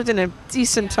lived in a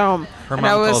decent home. Her And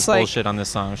I mom was calls like, bullshit on this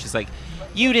song. She's like,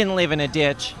 "You didn't live in a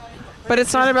ditch." but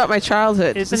it's not about my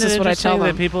childhood. Isn't This it is what I tell interesting that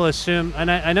them. people assume?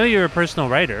 And I know you're a personal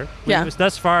writer. Yeah.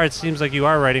 Thus far, it seems like you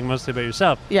are writing mostly about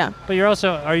yourself. Yeah. But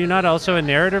are you not also a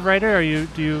narrative writer?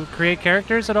 Do you create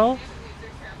characters at all?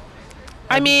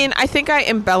 I mean, I think I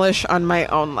embellish on my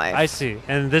own life. I see.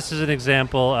 And this is an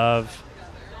example of.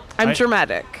 I'm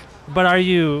dramatic. But are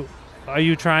you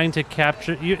trying to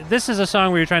capture? This is a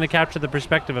song where you're trying to capture the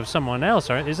perspective of someone else,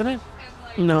 isn't it?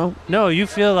 No. No, you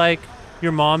feel like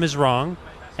your mom is wrong,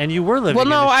 and you were living. Well, in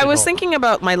no, this I was shithole. thinking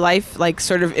about my life, like,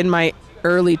 sort of in my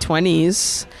early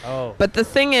 20s. Oh. But the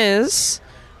thing is,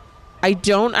 I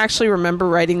don't actually remember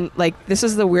writing, like, this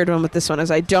is the weird one with this one,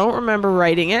 is I don't remember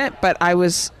writing it, but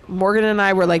Morgan and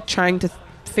I were, like, trying to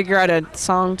figure out a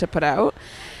song to put out.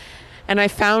 And I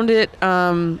found it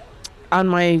on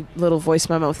my little voice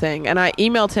memo thing. And I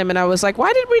emailed him, and I was like,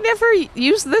 why did we never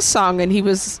use this song? And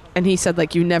he said,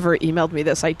 like, you never emailed me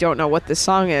this. I don't know what this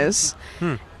song is.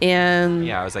 And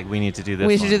Yeah, I was like, "We need to do this."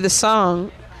 we should do the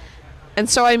song. And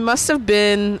so I must have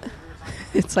been,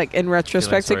 it's like in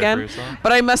retrospect sorry for again, yourself?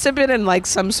 but I must have been in like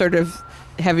some sort of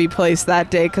heavy place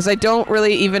that day because I don't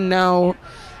really even know,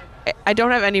 I don't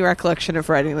have any recollection of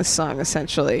writing this song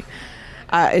essentially.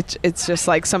 It's just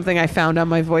like something I found on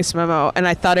my voice memo and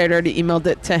I thought I'd already emailed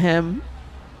it to him.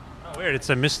 Oh, weird.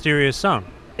 It's a mysterious song.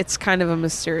 It's kind of a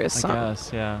mysterious song. I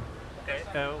guess, yeah.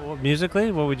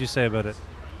 Musically, what would you say about it?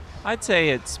 I'd say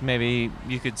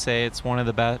you could say it's one of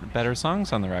the better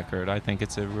songs on the record. I think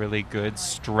it's a really good,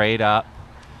 straight up,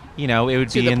 it would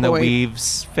To be the in the point.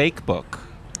 Weaves fake book.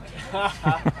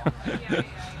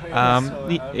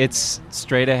 It's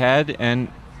straight ahead and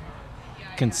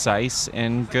concise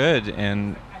and good.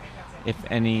 And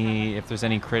if there's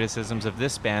any criticisms of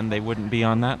this band, they wouldn't be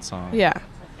on that song. Yeah.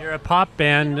 You're a pop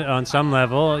band on some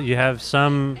level. You have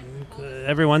some.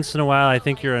 Every once in a while, I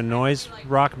think you're a noise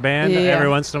rock band. Yeah. Every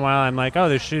once in a while, I'm like, oh,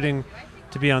 they're shooting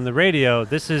to be on the radio.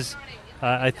 This is.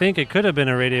 I think it could have been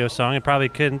a radio song. It probably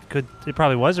It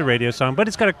probably was a radio song, but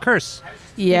it's got a curse.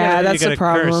 Yeah, that's you the gotta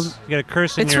problem. Curse. You got a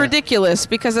curse in It's your. ridiculous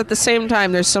because at the same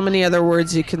time, there's so many other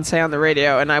words you can say on the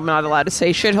radio, and I'm not allowed to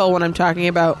say shithole when I'm talking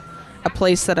about a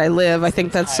place that I live. I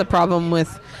think that's the problem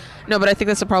with. No, but I think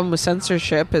that's the problem with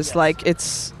censorship. Is like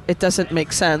it doesn't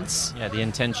make sense. Yeah, the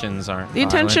intentions aren't. The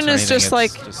intention violent or is just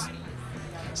anything. like- It's just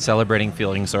celebrating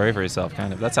feeling sorry for yourself,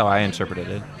 kind of. That's how I interpreted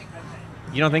it.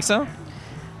 You don't think so?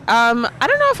 I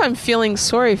don't know if I'm feeling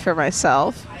sorry for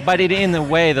myself. But in the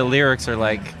way the lyrics are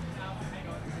like,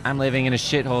 I'm living in a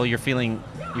shithole.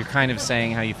 You're kind of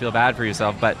saying how you feel bad for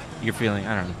yourself, but you're feeling,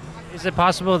 I don't know. Is it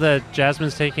possible that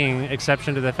Jasmine's taking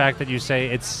exception to the fact that you say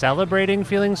it's celebrating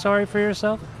feeling sorry for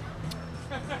yourself?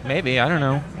 Maybe, I don't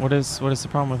know. What is the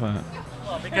problem with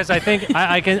that? Because I think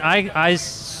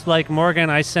like Morgan,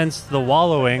 I sense the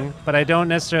wallowing, but I don't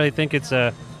necessarily think it's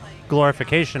a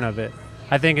glorification of it.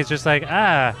 I think it's just like,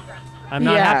 I'm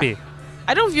not Yeah. happy.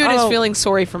 I don't view it as Oh. feeling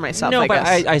sorry for myself. No, I but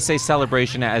guess. I say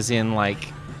celebration as in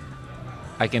like,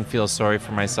 I can feel sorry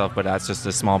for myself, but that's just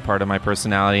a small part of my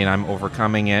personality, and I'm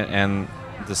overcoming it. And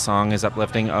the song is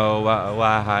uplifting.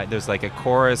 There's like a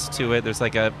chorus to it. There's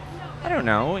like I don't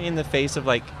know, in the face of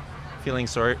like feeling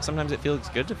sorry. Sometimes it feels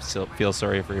good to feel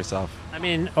sorry for yourself. I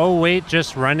mean, oh wait,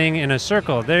 just running in a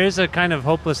circle. There is a kind of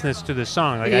hopelessness to the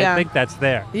song. Like Yeah. I think that's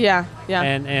there. Yeah, yeah,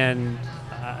 And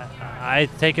I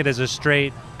take it as a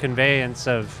straight conveyance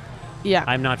of yeah,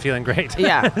 I'm not feeling great.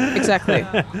 yeah, exactly.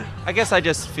 I guess I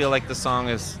just feel like the song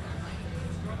is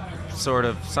sort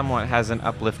of somewhat has an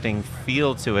uplifting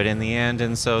feel to it in the end,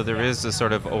 and so there is a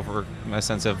sort of a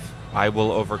sense of I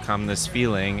will overcome this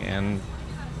feeling, and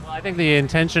I think the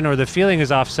intention or the feeling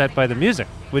is offset by the music,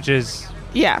 which is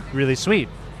Yeah. really sweet.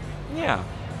 yeah.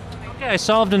 Okay, I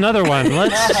solved another one.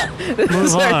 Let's move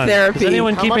is our on. therapy. Is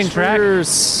anyone How keeping much track? for your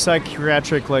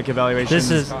psychiatric evaluation?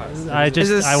 This is. Is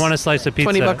this I want a slice of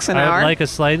pizza. $20 an I would hour? like a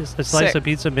slice Sick. of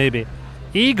pizza, maybe.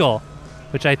 Eagle,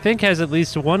 which I think has at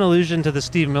least one allusion to the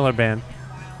Steve Miller Band.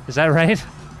 Is that right?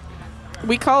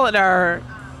 We call it our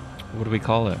What do we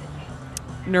call it?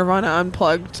 Nirvana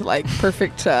Unplugged, like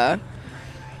perfect for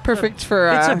It's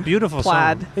a beautiful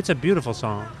plaid. song. It's a beautiful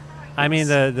song. I mean,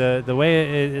 the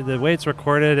way it's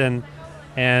recorded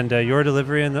and your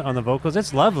delivery on the vocals,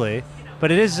 it's lovely.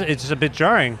 But it's a bit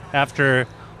jarring after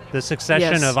the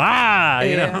succession Yes. of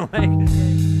you Yeah. know.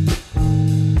 Like,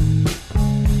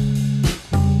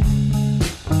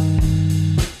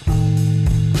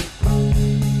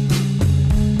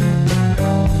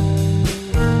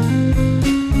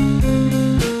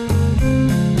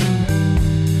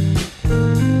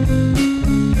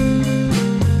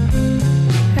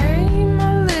 Hey,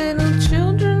 my little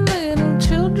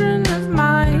children of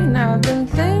mine, I've been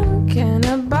thinking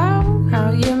about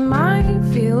how you might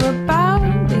feel about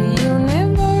the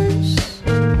universe.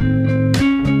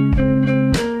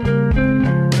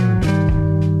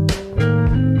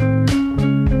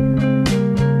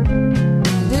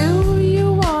 Do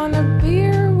you want a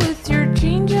beer with your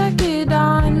jean jacket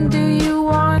on? Do you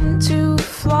want to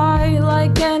fly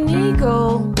like an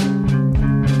eagle?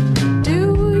 Do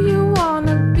you want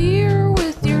a beer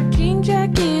with your jean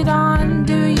jacket on?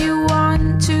 Do you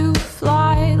want to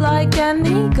fly like an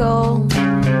eagle?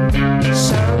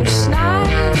 So snap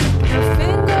your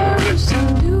fingers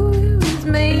and do it with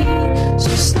me. So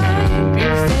snap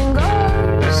your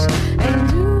fingers and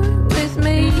do it with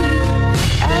me.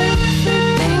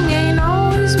 Everything ain't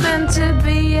always meant to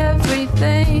be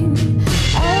everything.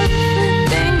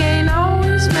 Everything ain't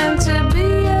always meant to be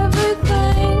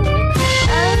everything.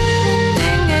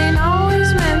 Everything ain't always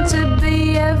meant to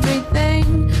be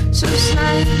everything. So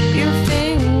snap your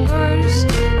fingers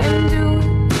and do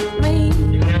it with me.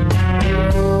 Ooh, ah,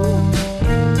 ooh.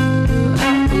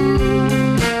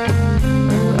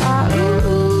 Ooh, ah, ooh.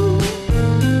 Ooh,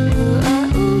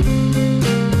 ah, ooh.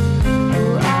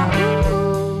 Ooh, ah,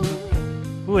 ooh.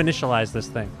 who initialized this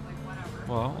thing?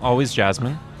 Well, always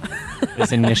Jasmine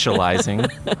is initializing.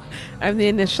 I'm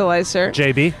the initializer.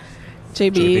 JB.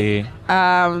 JB.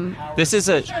 JB. This is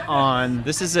a on.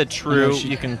 This is a true. No, she-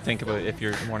 You can think about it if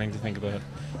you're wanting to think about it.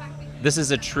 This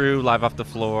is a true live off the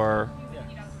floor,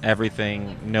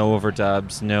 everything. No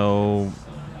overdubs, no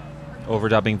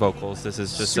overdubbing vocals. This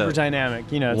is just super a dynamic.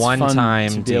 It's fun to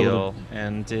one-time be able deal, to-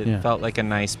 and it Yeah. felt like a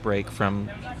nice break from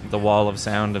the wall of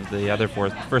sound of the other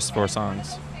first four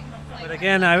songs. But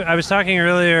again, I was talking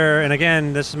earlier, and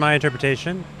again, this is my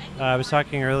interpretation. I was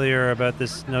talking earlier about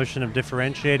this notion of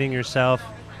differentiating yourself,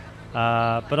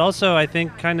 but also I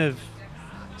think kind of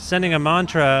sending a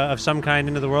mantra of some kind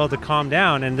into the world to calm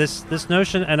down. And this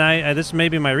notion, and this may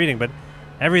be my reading, but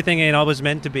everything ain't always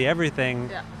meant to be everything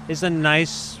is a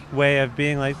nice way of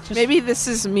being like, just Maybe this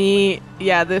is me,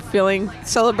 the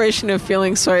celebration of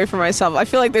feeling sorry for myself. I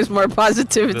feel like there's more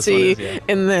positivity This one is, yeah.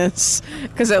 in this,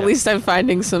 because at least I'm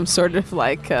finding some sort of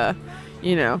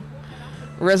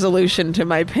resolution to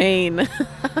my pain.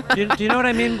 do you know what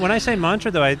I mean? When I say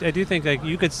mantra, though, I do think like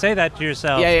you could say that to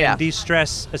yourself Yeah. and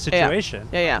de-stress a situation.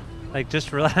 Yeah. Like,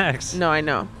 just relax. No, I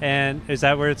know. And is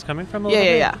that where it's coming from a Yeah,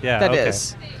 little yeah, bit? yeah. That okay.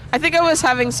 is. I think I was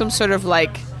having some sort of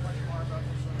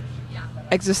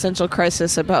existential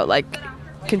crisis about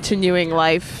continuing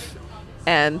life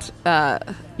and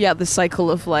the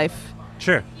cycle of life.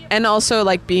 Sure. And also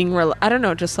being I don't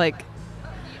know, just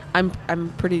I'm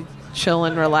pretty chill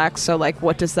and relaxed, so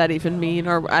what does that even mean?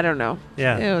 Or I don't know.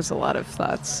 Yeah. It was a lot of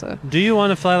thoughts. So. Do you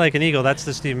want to fly like an eagle? That's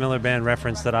the Steve Miller Band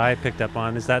reference that I picked up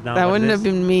on. Is that not That what wouldn't it have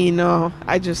is? been me, no.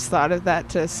 I just thought of that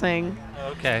to sing.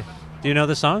 Okay. Do you know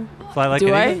the song? Fly like Do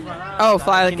an I? eagle? Oh,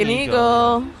 Fly Like an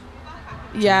Eagle.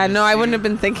 Yeah, no, I wouldn't have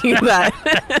been thinking of that.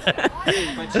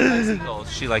 But she likes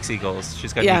eagles. She likes eagles.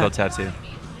 She's got Yeah. an eagle tattoo.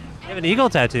 You have an eagle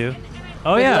tattoo.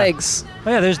 Oh With yeah. legs. Oh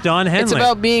yeah. There's Don Henley. It's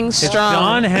about being It's strong.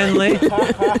 Don Henley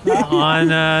on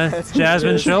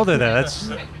Jasmine's shoulder there. That's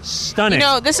stunning.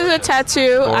 This is a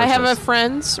tattoo. I have a Gorgeous.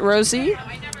 friend, Rosie,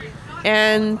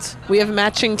 and we have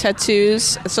matching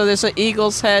tattoos. So there's an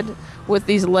eagle's head with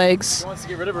these legs. She wants to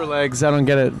get rid of her legs. I don't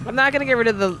get it. I'm not gonna get rid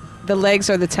of the legs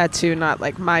or the tattoo, not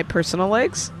like my personal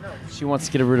legs. She wants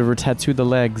to get rid of her tattoo, the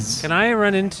legs. Can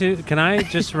I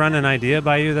just run an idea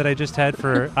by you that I just had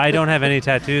for... I don't have any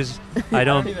tattoos. I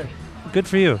don't... Good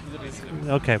for you.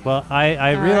 Okay, well,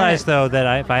 I realized, though,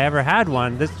 that if I ever had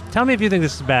one... Tell me if you think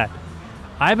this is bad.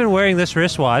 I've been wearing this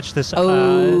wristwatch, this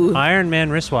Iron Man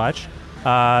wristwatch,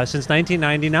 since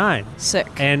 1999. Sick.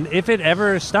 And if it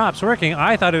ever stops working,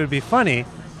 I thought it would be funny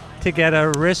to get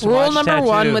a wristwatch Rule number tattoo.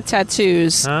 1 with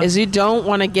tattoos is you don't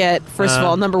want to get, first of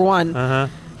all, number 1...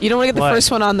 You don't want to get the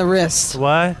first one on the wrist.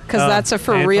 What? Because that's a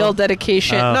for real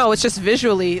dedication. No, it's just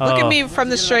visually. Look at me from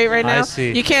the straight right now. I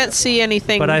see. You can't see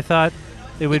anything. But I thought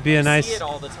it would be a nice... see it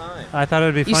all the time. I thought it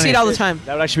would be funny. You see it all the time.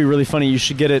 That would actually be really funny. You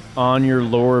should get it on your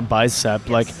lower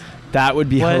bicep. Like, that would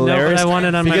be hilarious. No, but I want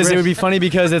it on my because wrist. it would be funny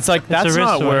because it's like, that's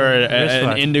not where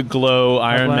an Indiglow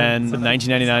Iron Man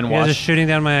 1999 You're watch. just shooting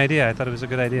down my idea. I thought it was a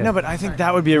good idea. No, but I think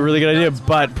that would be a really good idea.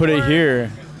 But put it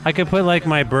here. I could put like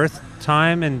my birth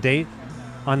time and date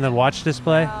on the watch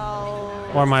display,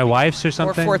 or my wife's or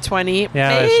something. Or 420.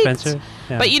 Yeah, or Spencer.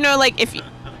 Yeah. But you know, like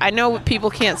I know people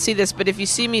can't see this, but if you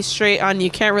see me straight on, you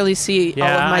can't really see all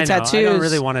of my tattoos. I don't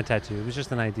really want a tattoo. It was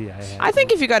just an idea I had. I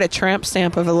think if you got a tramp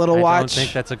stamp of a little watch. I don't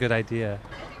think that's a good idea.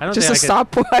 I don't just think a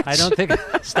stopwatch. I don't think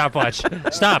stopwatch.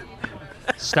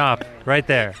 Stop right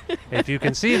there. If you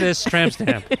can see this tramp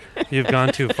stamp, you've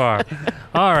gone too far.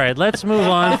 All right, let's move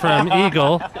on from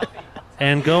Eagle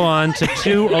and go on to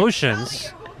Two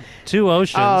Oceans. Two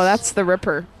Oceans. Oh, that's the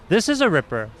ripper. This is a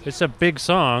ripper. It's a big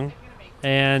song.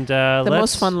 And the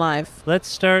most fun live. Let's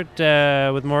start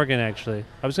with Morgan, actually.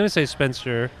 I was going to say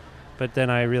Spencer, but then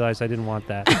I realized I didn't want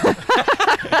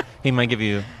that. He might give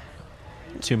you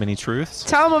too many truths.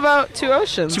 Tell him about Two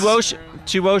Oceans.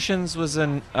 Two Oceans was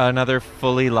another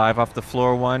fully live off the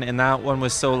floor one, and that one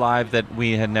was so live that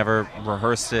we had never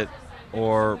rehearsed it,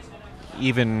 or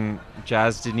even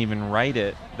Jazz didn't even write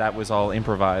it. That was all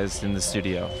improvised in the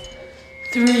studio.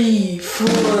 3, 4.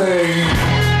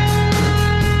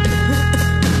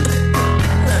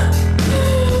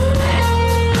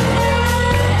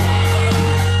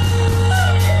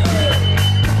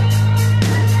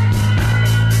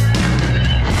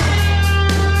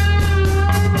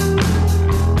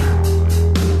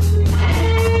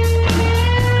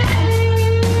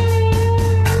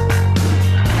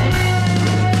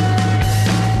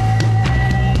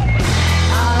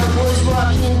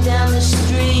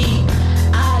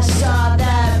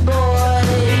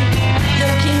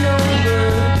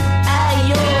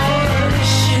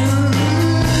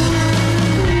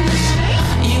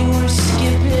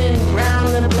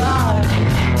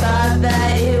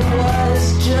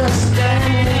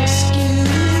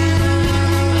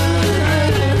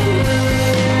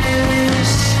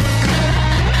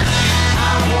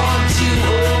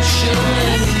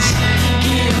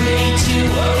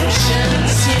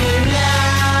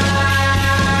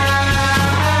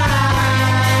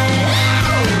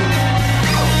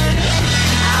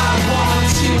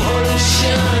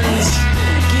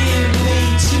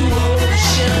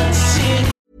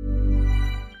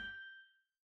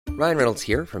 Ryan Reynolds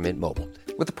here from Mint Mobile.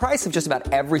 With the price of just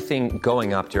about everything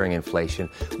going up during inflation,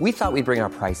 we thought we'd bring our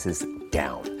prices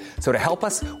down. So to help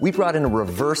us, we brought in a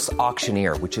reverse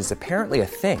auctioneer, which is apparently a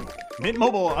thing. Mint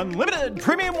Mobile Unlimited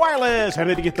Premium Wireless. How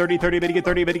to get 30, 30, bit to get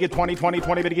 30, bit to get 20, 20,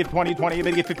 20, bit to get 20, 20, bit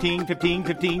to get 15, 15,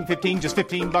 15, 15, just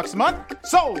 $15 a month?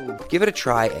 Sold! Give it a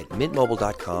try at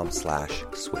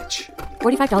mintmobile.com/switch.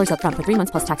 $45 up front for 3 months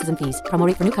plus taxes and fees. Promo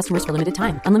rate for new customers for limited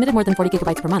time. Unlimited more than 40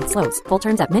 gigabytes per month. Slows full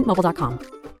terms at mintmobile.com.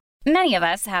 Many of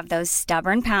us have those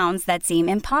stubborn pounds that seem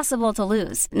impossible to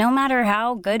lose, no matter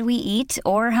how good we eat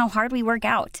or how hard we work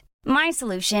out. My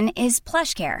solution is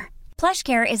PlushCare.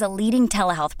 PlushCare is a leading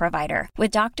telehealth provider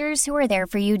with doctors who are there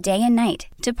for you day and night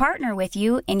to partner with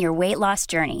you in your weight loss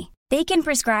journey. They can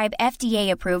prescribe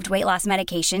FDA-approved weight loss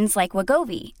medications like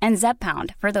Wegovy and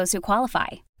Zepbound for those who qualify.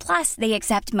 Plus, they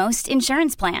accept most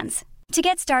insurance plans. To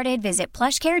get started, visit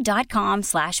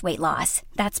plushcare.com/weightloss.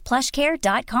 That's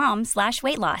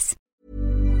plushcare.com/weightloss.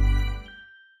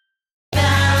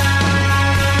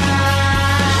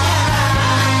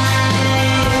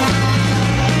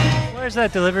 Where's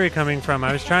that delivery coming from?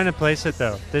 I was trying to place it,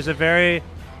 though. There's a very...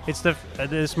 I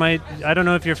don't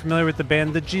know if you're familiar with the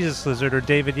band The Jesus Lizard or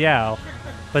David Yao,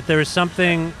 but there was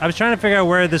something... I was trying to figure out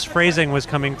where this phrasing was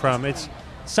coming from.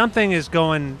 Something is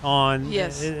going on.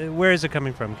 Yes. Where is it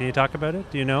coming from? Can you talk about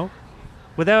it? Do you know?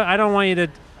 I don't want you to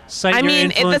cite your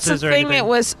influences that's the or thing. anything. It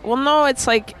was... Well, no, it's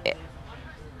like...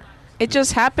 It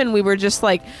just happened. We were just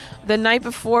like, the night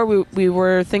before we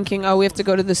were thinking, we have to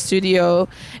go to the studio.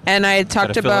 And I had talked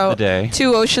Gotta fill up about the day.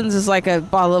 Two Oceans is like a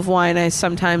bottle of wine I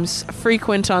sometimes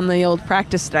frequent on the old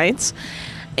practice nights.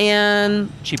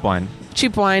 And Cheap wine.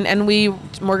 And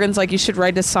Morgan's like, you should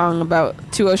write a song about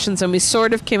Two Oceans, and we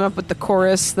sort of came up with the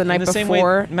chorus the night In the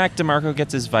before. same way Mac DeMarco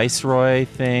gets his Viceroy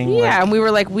thing. Yeah, and we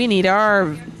were like, we need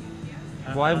our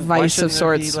why Vice shouldn't of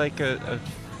there be sorts. like a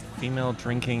female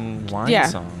drinking wine Yeah,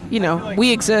 song? you know,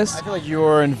 we exist. I feel like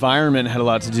your environment had a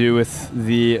lot to do with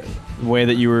the way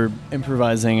that you were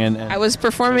improvising and I was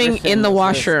performing in the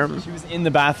washroom. She was in the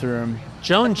bathroom.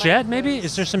 Joan Jett, maybe?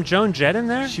 Is there some Joan Jett in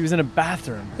there? She was in a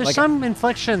bathroom. There's some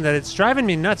inflection that it's driving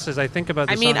me nuts as I think about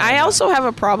this. I mean, I also have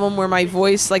a problem where my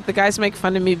voice, like the guys make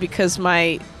fun of me because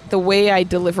the way I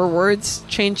deliver words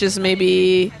changes.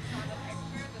 Maybe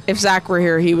if Zach were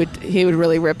here, he would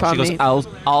really rip on She me. goes,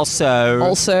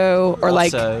 also, or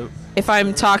like also. if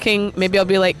I'm talking, maybe I'll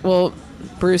be like, well,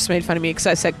 Bruce made fun of me because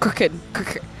I said crooked.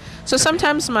 So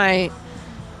sometimes my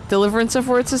deliverance of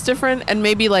words is different, and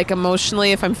maybe like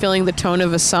emotionally, if I'm feeling the tone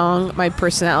of a song, my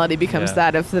personality becomes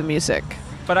that of the music.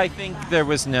 But I think there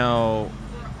was no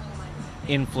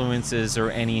influences or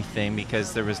anything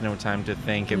because there was no time to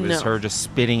think. It was her just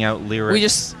spitting out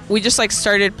lyrics. We just like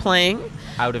started playing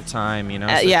out of time, you know.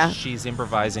 Yeah. She's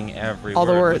improvising every all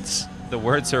word. the words. The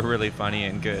words are really funny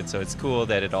and good, so it's cool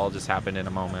that it all just happened in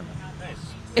a moment.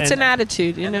 It's an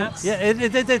attitude, you know. Yeah,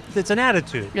 it's an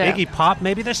attitude. Yeah. Iggy Pop,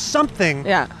 maybe there's something.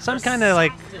 Yeah. Some kind of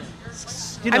like.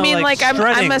 You know, I mean, like I'm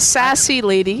strutting. a sassy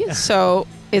lady, so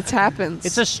it happens.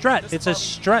 It's a strut. It's a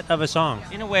strut of a song.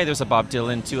 In a way, there's a Bob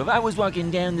Dylan too. If I was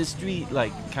walking down the street,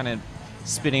 like kind of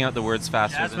spitting out the words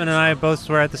faster. Jasmine and I both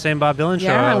were at the same Bob Dylan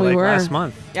show we were last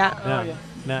month. Yeah.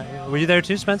 Matt, were you there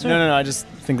too, Spencer? No. I just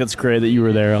think that's great that you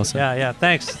were there also. Yeah.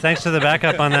 Thanks for the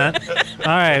backup on that. All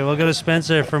right, we'll go to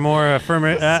Spencer for more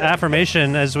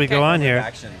affirmation as we go on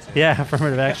here. Yeah,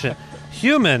 affirmative action.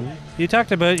 Human, you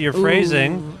talked about your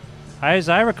phrasing. As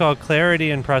I recall, clarity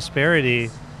and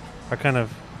prosperity are kind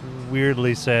of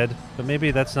weirdly said, but maybe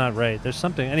that's not right. There's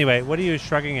something. Anyway, what are you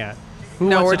shrugging at? Who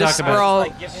wants to talk about? We're all.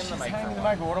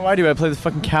 What do I play the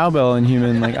fucking cowbell in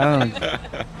Human? Like, I don't know.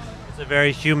 It's a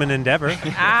very human endeavor.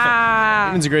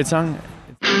 Human's a great song.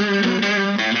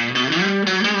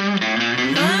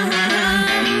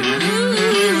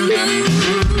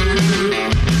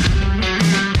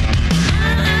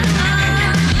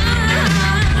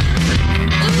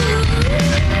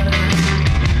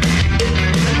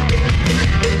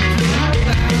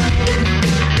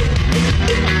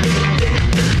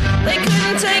 They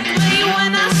couldn't take me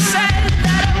when I said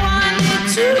that I wanted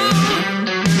to.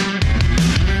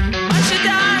 Why should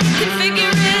I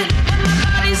configure it when my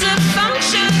body's a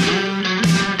function?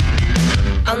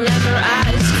 I'll never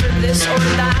ask for this or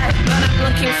that, but I'm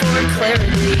looking for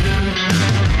clarity.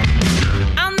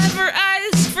 I'll never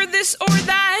ask for this or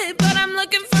that, but I'm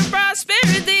looking for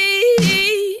prosperity.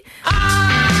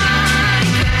 I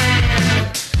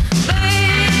can't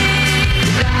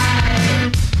believe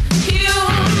that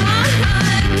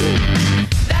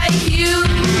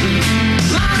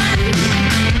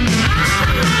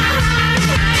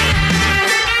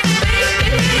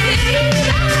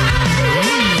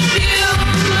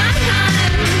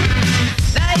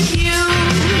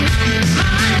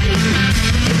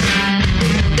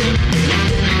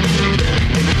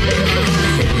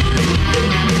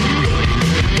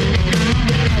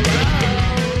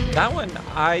That one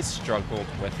I struggled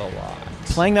with a lot.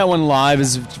 Playing that one live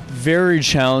is very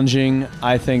challenging,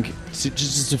 I think,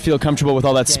 just to feel comfortable with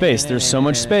all that space. There's so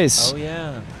much space. Oh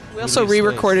yeah. We also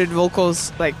re-recorded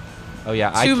vocals like Oh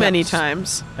yeah. too many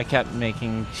times. I kept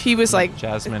making. He was like,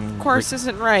 Jasmine. "Chorus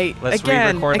isn't right." Let's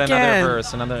again, re-record again,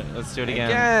 another verse. Let's do it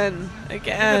again.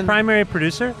 Again. The primary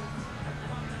producer?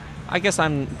 I guess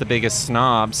I'm the biggest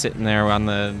snob sitting there on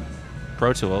the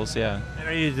Pro Tools. Yeah. And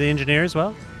are you the engineer as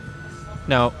well?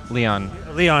 No, Leon.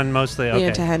 Leon mostly. Okay.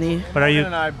 Leon Tahani. But are you?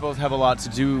 and I both have a lot to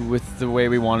do with the way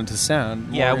we want it to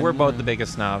sound. Yeah, More we're in- both the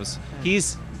biggest snobs.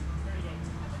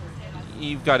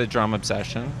 You've got a drum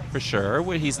obsession for sure.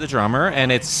 He's the drummer,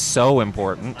 and it's so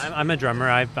important. I'm a drummer.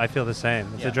 I feel the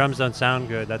same. If the drums don't sound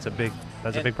good, that's a big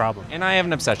problem. And I have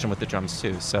an obsession with the drums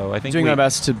too. So I think doing my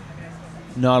best to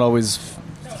not always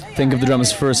think of the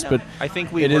drums first, but I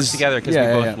think we it work is- together because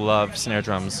yeah, we yeah, both yeah. love snare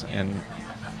drums and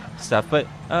stuff. But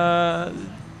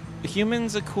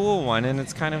Human's a cool one, and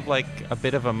it's kind of like a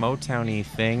bit of a Motown-y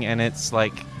thing, and it's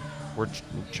like we're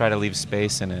try to leave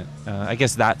space in it. I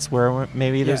guess that's where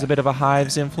maybe there's Yeah. a bit of a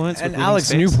Hives influence. And with leaving Alex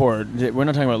space. Newport, we're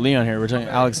not talking about Leon here. We're talking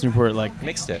Alex Newport, like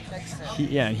mixed it.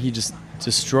 He just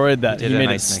destroyed that. He did He a made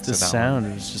nice it mix the of that sound.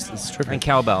 It was just it's trippy. And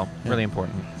cowbell, really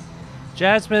important.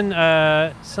 Jasmine,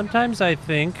 sometimes I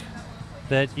think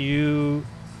that you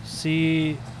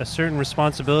see a certain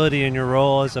responsibility in your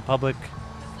role as a public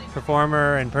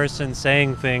performer and person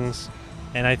saying things,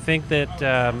 and I think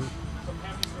that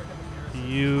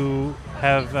you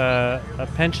have a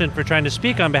penchant for trying to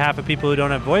speak on behalf of people who don't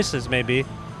have voices, maybe.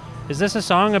 Is this a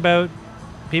song about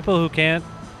people who can't?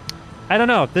 I don't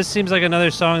know. This seems like another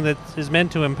song that is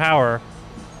meant to empower,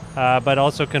 but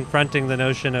also confronting the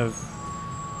notion of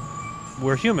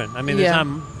we're human. I mean,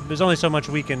 there's only so much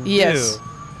we can do.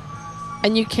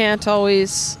 And you can't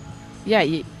always,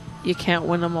 you can't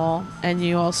win them all. And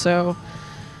you also,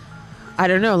 I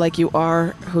don't know, like, you are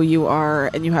who you are,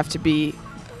 and you have to be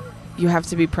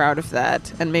proud of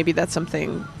that. And maybe that's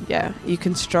something, you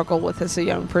can struggle with as a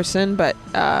young person. But,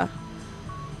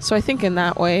 so I think in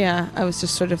that way, I was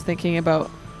just sort of thinking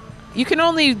about, you can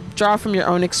only draw from your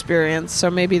own experience. So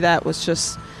maybe that was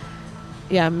just,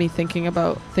 me thinking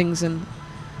about things. And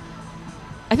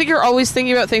I think you're always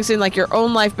thinking about things in, like, your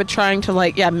own life, but trying to,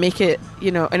 like, make it,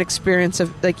 an experience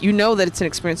of, like, that it's an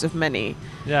experience of many.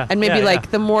 Yeah. And maybe,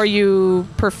 the more you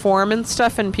perform and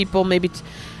stuff, and people maybe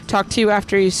talk to you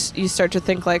after, you start to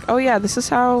think, like, oh, yeah, this is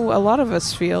how a lot of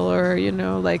us feel, or,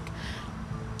 like,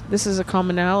 this is a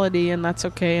commonality, and that's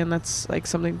okay, and that's, like,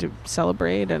 something to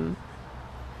celebrate and,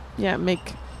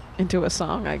 make into a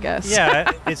song, I guess.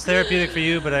 Yeah, it's therapeutic for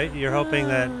you, but you're hoping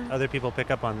that other people pick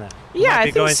up on that. Yeah, might I be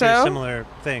think going so. through similar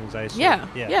things, I assume.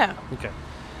 Yeah. Okay.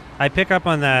 I pick up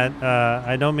on that.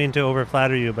 I don't mean to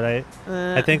overflatter you, but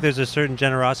I think there's a certain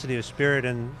generosity of spirit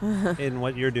in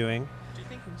what you're doing. Do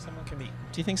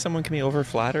you think someone can be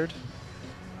overflattered?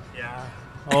 Yeah.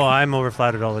 Oh, I'm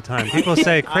overflattered all the time. People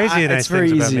say crazy nice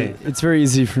things about me. It's very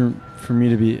easy for me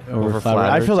to be overflattered.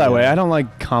 I feel that way. I don't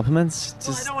like compliments.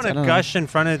 I don't want to gush in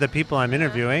front of the people I'm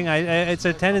interviewing. It's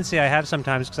a tendency I have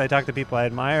sometimes because I talk to people I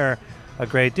admire a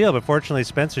great deal, but fortunately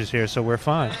Spencer's here, so we're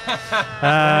fine.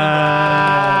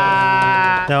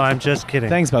 No, I'm just kidding.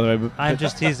 Thanks, by the way. But I'm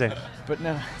just teasing. But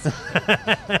no.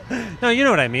 No, you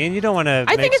know what I mean. You don't want to.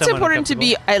 I think it's important to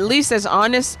be at least as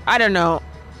honest. I don't know.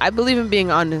 I believe in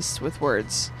being honest with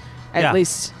words. At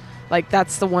least, like,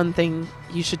 that's the one thing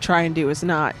you should try and do, is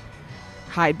not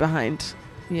hide behind,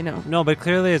 No, but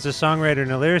clearly as a songwriter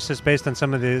and a lyricist, based on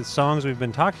some of the songs we've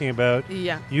been talking about,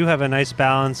 you have a nice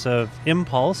balance of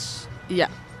impulse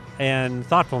and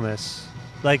thoughtfulness.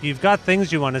 Like, you've got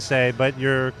things you want to say, but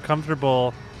you're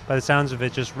comfortable, by the sounds of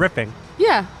it, just ripping.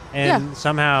 Yeah. And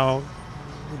somehow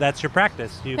that's your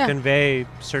practice. You convey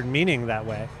certain meaning that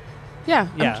way. Yeah.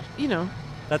 Yeah.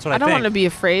 That's what I think. I don't want to be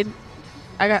afraid.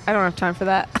 I don't have time for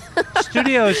that.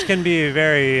 Studios can be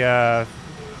very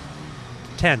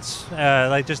tense,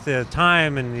 like just the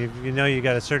time, and you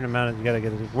got a certain amount. You got to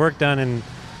get the work done, and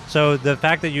so the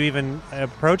fact that you even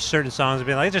approach certain songs and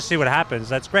be like, just see what happens.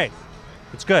 That's great.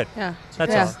 It's good. Yeah.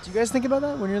 That's all. Do you guys think about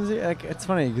that when you're in the like? It's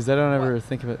funny because I don't ever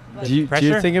think of it. Like do you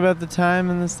think about the time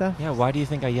and the stuff? Yeah. Why do you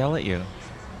think I yell at you?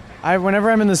 Whenever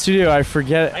I'm in the studio, I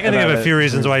forget. I can think of a few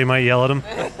reasons why you might yell at him.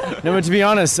 No, but to be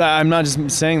honest, I'm not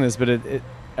just saying this, but it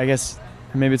I guess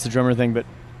maybe it's a drummer thing, but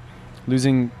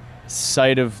losing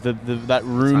sight of that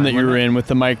room Time that you're limit. in with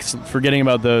the mics, forgetting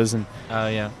about those, and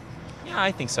Yeah,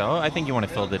 I think so. I think you want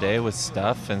to fill the day with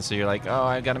stuff, and so you're like, oh,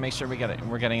 I got to make sure we're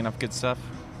getting enough good stuff.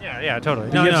 Yeah,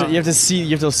 totally. You have to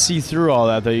see through all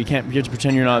that though. You have to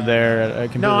pretend you're not there. At a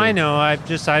computer. No, I know. I've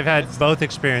had both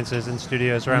experiences in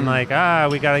studios where I'm like,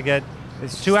 we got to get.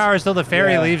 It's 2 hours till the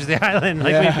ferry leaves the island.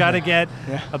 Like, we've got to get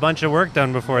a bunch of work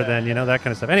done before then, that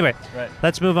kind of stuff. Anyway,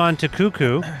 let's move on to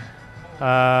Cuckoo. Who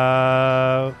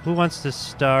wants to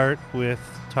start with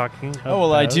talking about... Oh,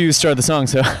 well, I do start the song,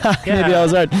 so maybe I'll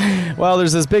start. Well,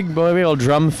 there's this big old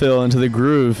drum fill into the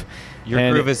groove.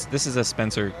 Your groove this is a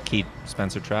Spencer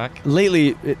track?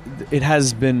 Lately, it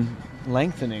has been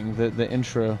lengthening, the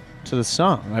intro to the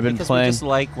song. I've been playing... We just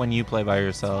like when you play by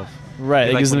yourself. Right,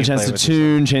 it gives them a chance to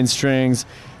tune, change strings,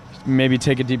 maybe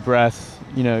take a deep breath.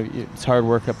 It's hard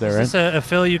work up there, right? Is this a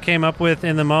fill you came up with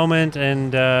in the moment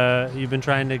and you've been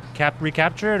trying to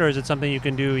recapture it, or is it something you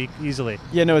can do easily?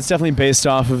 Yeah, no, it's definitely based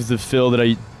off of the fill that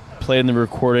I played in the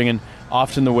recording, and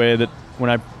often the way that when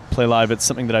I play live, it's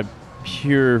something that I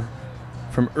hear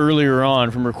from earlier on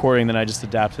from recording, then I just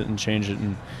adapt it and change it,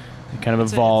 and it kind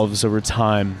of evolves over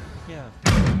time. Yeah.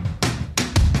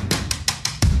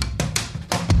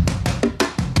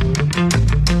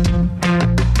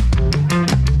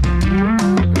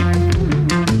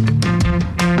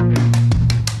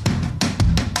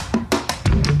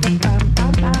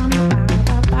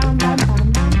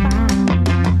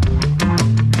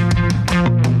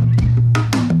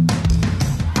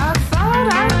 I thought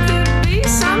I could be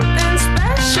something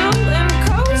special and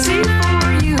cozy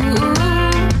for you.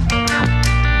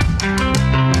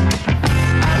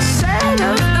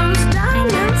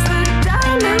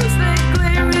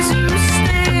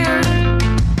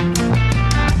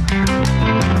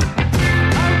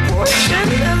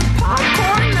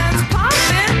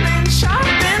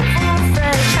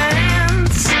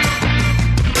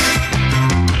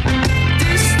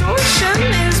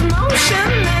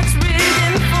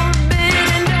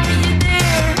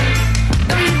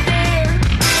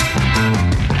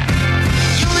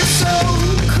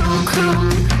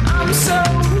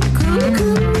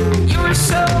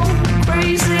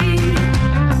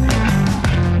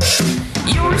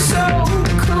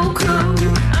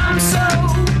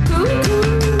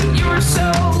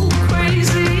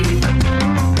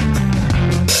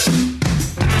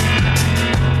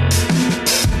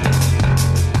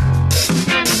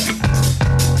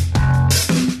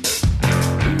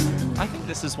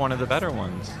 one of the better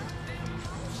ones.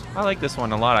 I like this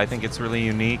one a lot. I think it's really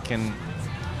unique and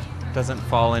doesn't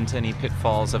fall into any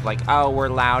pitfalls of like, oh, we're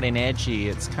loud and edgy.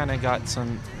 It's kind of got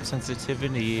some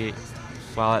sensitivity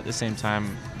while at the same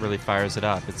time really fires it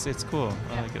up. It's cool.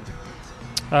 I like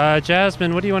it.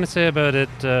 Jasmine, what do you want to say about it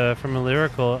from a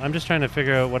lyrical? I'm just trying to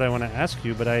figure out what I want to ask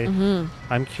you, but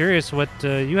I'm curious what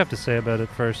you have to say about it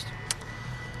first.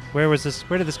 Where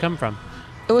did this come from?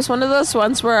 It was one of those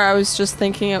ones where I was just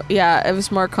thinking, it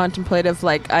was more contemplative.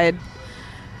 Like, I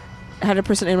had a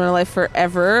person in my life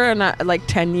forever, and like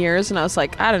 10 years, and I was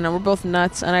like, I don't know, we're both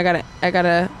nuts, and I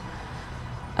gotta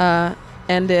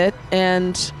end it.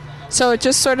 And so it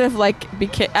just sort of like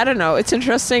became, I don't know, it's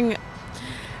interesting.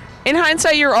 In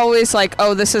hindsight, you're always like,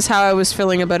 oh, this is how I was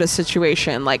feeling about a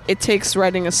situation. Like, it takes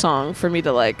writing a song for me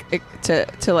to like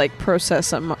to like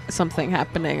process something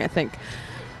happening, I think.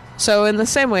 So in the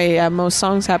same way, most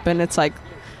songs happen. It's like,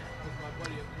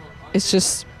 it's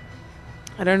just,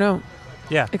 I don't know.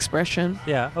 Yeah. Expression.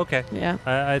 Yeah. Okay. Yeah.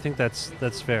 I think that's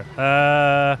fair.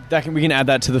 We can add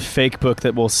that to the fake book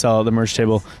that we'll sell at the merch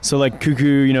table. So like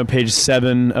Cuckoo, page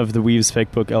 7 of the Weaves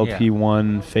fake book,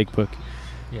 LP1 fake book.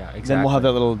 Yeah, exactly. Then we'll have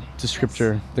that little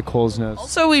descriptor, the Coles notes.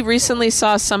 Also, we recently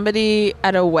saw somebody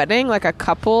at a wedding, like a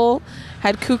couple,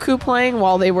 had Cuckoo playing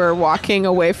while they were walking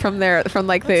away from nice.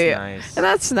 And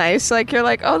that's nice. Like, you're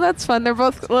like, oh, that's fun. They're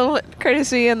both a little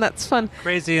crazy, and that's fun.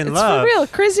 Crazy in it's Love. For real.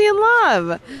 Crazy in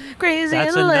Love. Crazy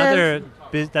in Love.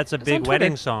 That's a big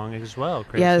wedding song as well.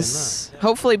 Crazy yes. in Love.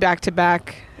 Hopefully back to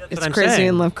back. It's Crazy saying.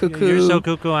 in Love, Cuckoo. You're so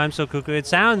cuckoo, I'm so cuckoo. It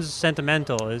sounds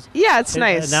sentimental. It's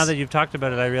nice. Now that you've talked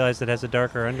about it, I realize it has a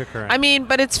darker undercurrent. I mean,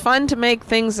 but it's fun to make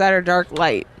things that are dark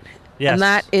light. Yes. And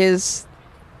that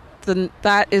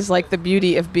is like the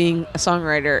beauty of being a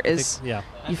songwriter is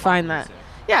you find that.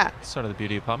 Yeah. It's sort of the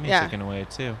beauty of pop music in a way,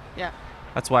 too. Yeah.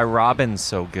 That's why Robin's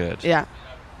so good. Yeah.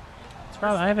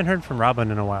 I haven't heard from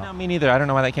Robin in a while. No, me neither. I don't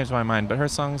know why that came to my mind, but her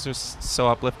songs are so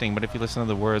uplifting, but if you listen to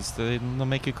the words, they'll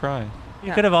make you cry.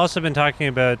 You could have also been talking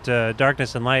about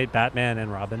Darkness and Light, Batman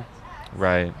and Robin.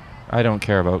 Right. I don't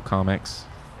care about comics.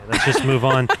 Okay, let's just move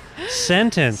on.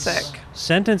 Sentence. Sick.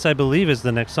 Sentence, I believe, is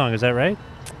the next song. Is that right?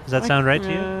 Does that sound right to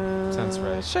you? Sounds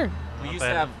right. Sure. We used to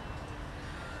have...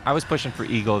 I was pushing for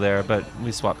Eagle there, but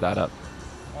we swapped that up.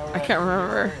 I can't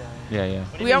remember. Yeah.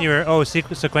 What do you mean you were... Oh,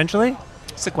 sequentially?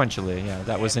 Sequentially, yeah.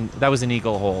 That was an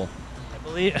Eagle hole. I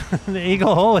believe the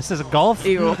Eagle hole is a golf.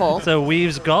 Eagle hole. It's a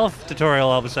Weaves golf tutorial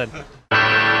all of a sudden.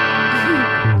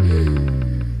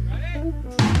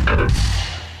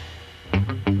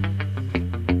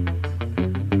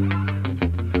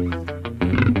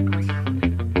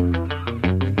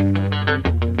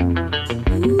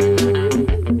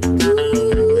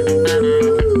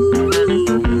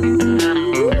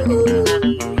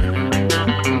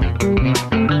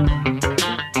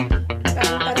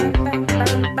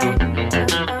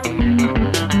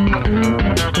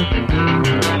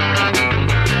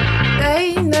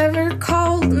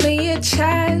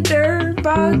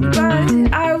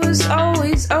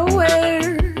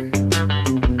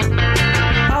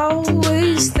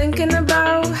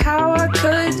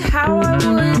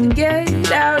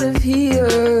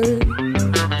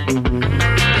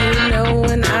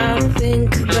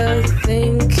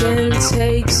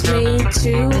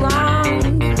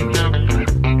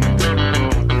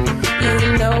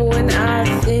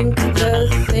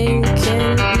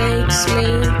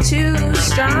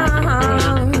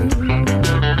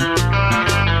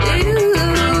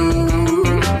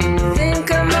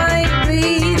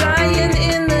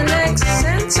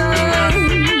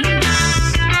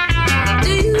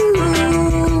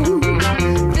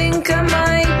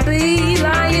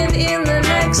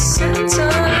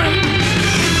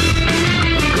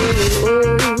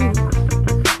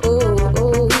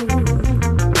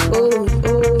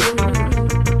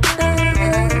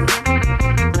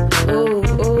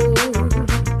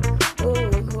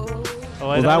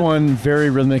 That one, very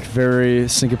rhythmic, very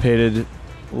syncopated,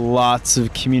 lots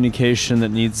of communication that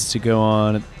needs to go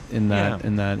on in that.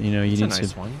 You it's need a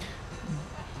nice to. one.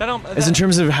 As in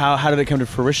terms of how did it come to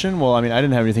fruition? Well, I mean, I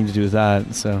didn't have anything to do with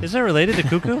that. So is it related to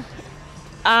Cuckoo?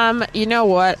 You know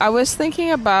what? I was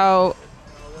thinking about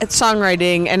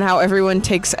songwriting and how everyone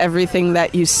takes everything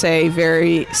that you say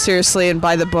very seriously and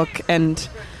by the book, and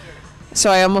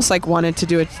so I almost like wanted to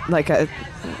do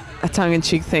a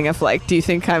tongue-in-cheek thing of like, do you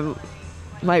think I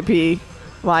might be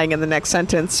lying in the next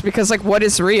sentence? Because like, what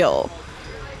is real?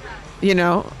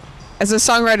 As a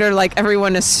songwriter, like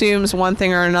everyone assumes one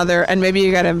thing or another, and maybe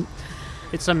you gotta.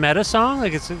 It's a meta song,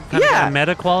 like it's kind of got a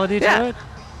meta quality to it.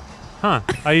 Huh?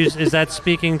 Is that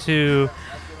speaking to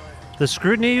the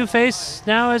scrutiny you face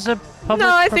now as a public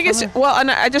No, I think performer? it's well, and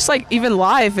I just like even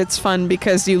live, it's fun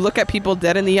because you look at people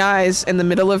dead in the eyes in the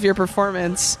middle of your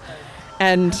performance,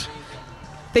 and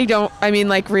they don't. I mean,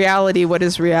 like reality. What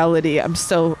is reality? I'm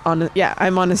still on.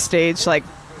 I'm on a stage, like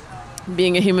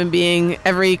being a human being.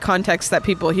 Every context that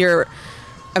people hear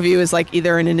of you is like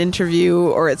either in an interview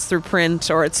or it's through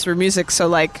print or it's through music. So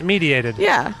like mediated.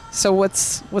 Yeah. So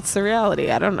what's the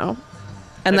reality? I don't know.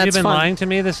 And Have that's you been fun. lying to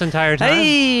me this entire time?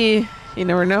 Hey, you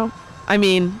never know. I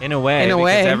mean, In a way, In a because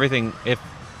way. everything.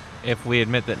 If we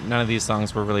admit that none of these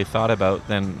songs were really thought about,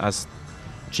 then us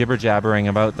jibber jabbering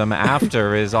about them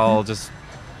after is all just.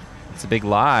 It's a big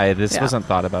lie. This Yeah. wasn't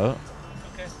thought about.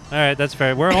 All right, that's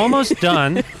fair. We're almost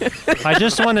done. I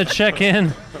just want to check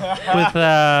in with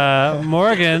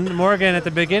Morgan. Morgan, at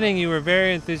the beginning, you were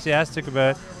very enthusiastic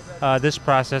about this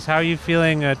process. How are you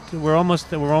feeling? We're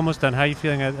almost done. How are you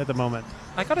feeling at the moment?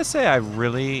 I gotta say,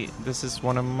 this is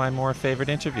one of my more favorite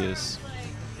interviews.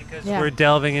 Because Yeah. we're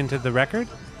delving into the record?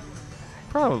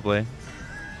 Probably.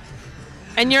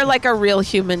 and you're like a real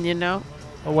human, you know.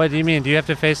 What do you mean? Do you have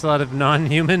to face a lot of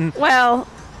non-human? Well,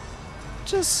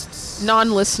 Just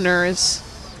non-listeners.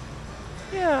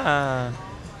 yeah.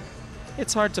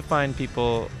 It's hard to find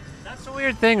people. That's a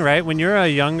weird thing, right? When you're a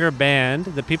younger band,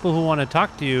 the people who want to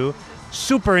talk to you,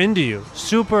 super into you,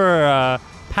 super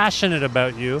passionate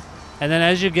about you, and then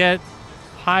as you get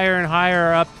higher and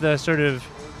higher up the sort of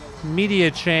media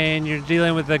chain, you're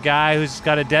dealing with a guy who's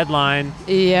got a deadline,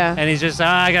 Yeah. and he's just,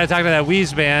 I got to talk to that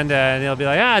Weeze band, and he'll be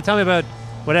like, tell me about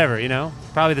whatever, you know?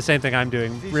 Probably the same thing I'm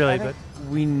doing, really, but...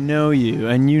 We know you,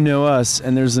 and you know us,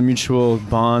 and there's a mutual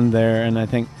bond there. And I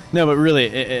think but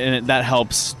really, that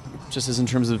helps, just as in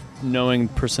terms of knowing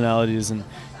personalities, and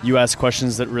you ask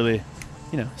questions that really,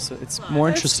 so it's more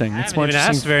interesting. I It's haven't more even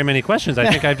interesting. asked very many questions. I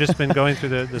think I've just been going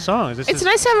through the songs. This It's is,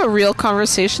 nice to have a real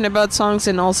conversation about songs,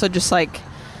 and also just like,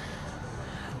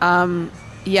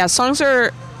 songs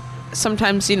are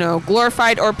sometimes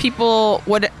glorified, or people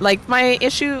would like my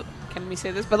issue. Can we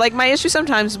say this? But like my issue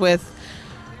sometimes with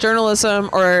journalism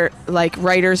or like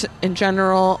writers in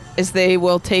general is they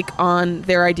will take on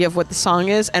their idea of what the song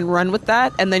is and run with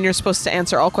that, and then you're supposed to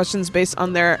answer all questions based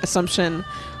on their assumption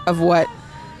of what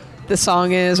the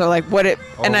song is, or like what it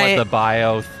Or and what I the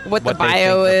bio. what the they think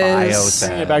bio the bio is. says.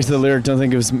 Yeah, back to the lyric. Don't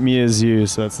think it was me as you.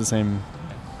 So that's the same.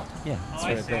 Yeah.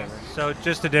 So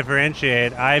just to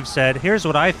differentiate, I've said, here's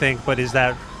what I think, but is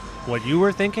that what you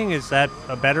were thinking? Is that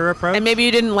a better approach? And maybe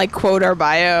you didn't like quote our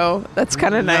bio. That's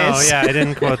kind of nice. No, yeah, I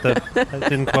didn't quote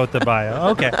the bio.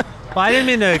 Okay. Well, I didn't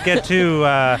mean to get too,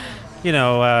 No,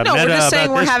 meta we're just saying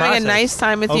about we're this having process. a nice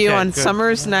time with you Okay, on good.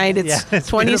 summer's night. It's, Yeah, it's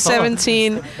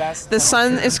 2017. The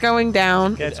sun is going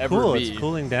down. Yeah, it's ever cool. be. It's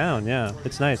cooling down. Yeah,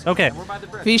 it's nice. Okay.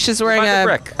 Visha's wearing By the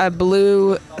brick. a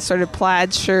blue sort of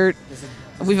plaid shirt.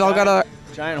 We've all got a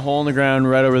Giant hole in the ground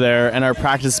right over there, and our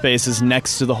practice space is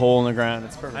next to the hole in the ground.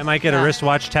 It's perfect. I might get a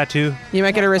wristwatch tattoo. You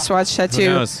might get a wristwatch Who tattoo.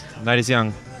 knows? Night is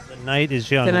young. The night is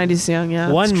young. The night is young, yeah.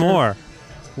 One that's true. more.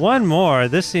 One more.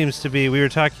 This seems to be, we were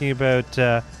talking about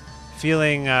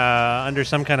feeling under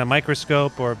some kind of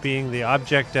microscope or being the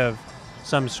object of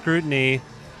some scrutiny.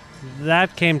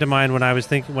 That came to mind when I was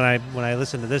thinking, when I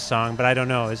listened to this song, but I don't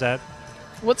know. Is that...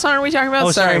 What song are we talking about?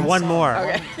 Oh, sorry, one more.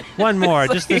 Okay. One more.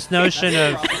 Just this notion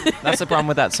of... That's the problem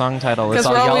with that song title. It's 'Cause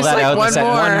all we're yell always that like, out one and said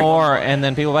one more. more, and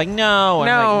then people are like, no.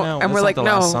 No, and that's we're not like, the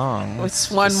no. last song. It's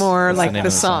one more, that's like name the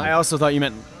of song. I also thought you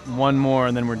meant one more,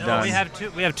 and then we're No, done. we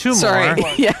have two Sorry.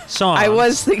 more Yeah. songs. I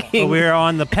was But thinking. we're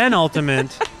on the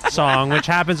penultimate song, which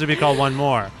happens to be called One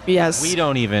More. Yes. We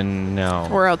don't even know.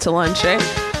 We're out to lunch, eh?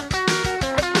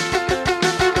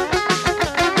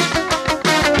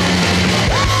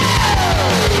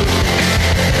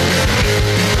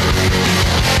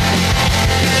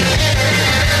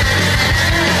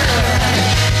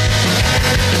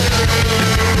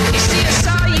 You see, I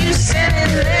saw you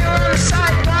standing there on the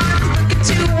sidewalk, looking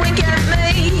to wink at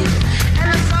me. And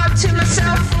I thought to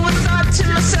myself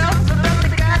about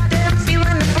the goddamn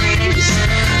feeling to breeze.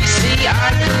 You see, I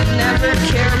could never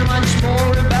care much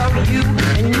more about you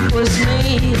than you was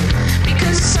me.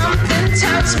 Because something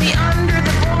tells me under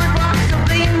the boardwalk there'll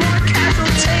be more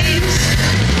casualties.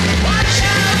 Watch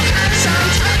out, 'cause I'm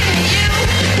talking to you.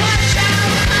 Watch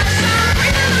out, 'cause I'm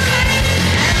reeling.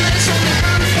 And there's only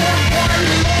room for one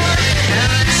more. And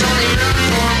there's only room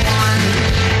for one.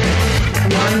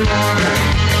 One more.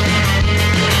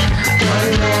 One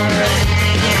more.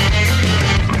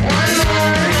 One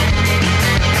more.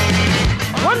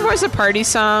 One More's a party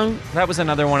song. That was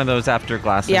another one of those after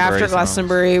Glastonbury. Yeah, after songs.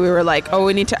 Glastonbury, we were like, oh,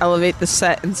 we need to elevate the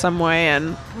set in some way.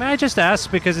 And May I just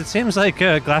ask, because it seems like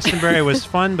Glastonbury was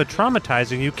fun but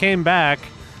traumatizing. You came back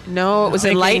No, it was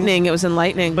Thinking- enlightening. It was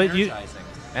enlightening. But you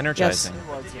Energizing.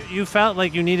 you felt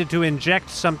like you needed to inject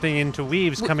something into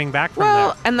Weaves coming back from well,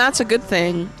 there. and that's a good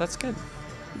thing. That's good.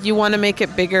 You want to make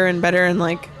it bigger and better, and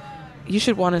like, you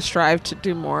should want to strive to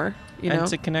do more. You and know,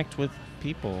 to connect with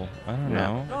people. I don't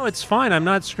know. No, it's fine. I'm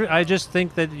not. I just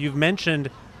think that you've mentioned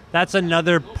that's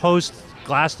another post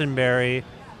Glastonbury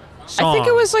song. I think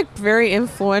it was like very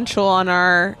influential on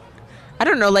our. I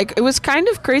don't know, like it was kind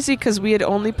of crazy because we had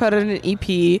only put out an EP.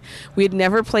 We had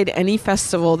never played any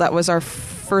festival. That was our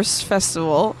first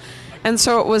festival. And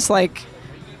so it was like,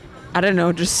 I don't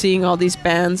know, just seeing all these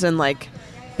bands and like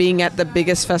being at the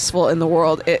biggest festival in the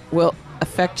world, it will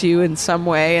affect you in some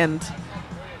way. And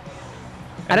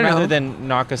I don't rather know. than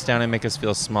knock us down and make us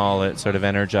feel small, it sort of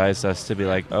energized us to be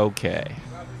like, okay.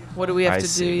 What do we have I to do?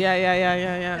 see. Yeah.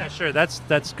 Yeah, sure. That's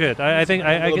good. I think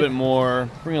Bring I a little can, bit more.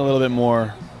 Bring a little bit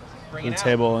more to the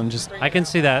table and just. I can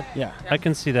see that. Yeah. I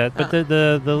can see that. But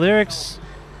the lyrics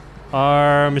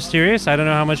are mysterious. I don't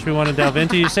know how much we want to delve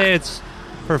into. You say it's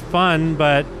for fun,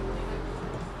 but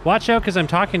watch out because I'm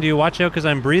talking to you. Watch out because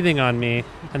I'm breathing on me.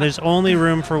 And there's only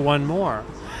room for one more.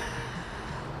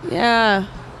 Yeah.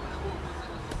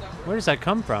 Where does that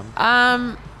come from?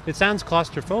 It sounds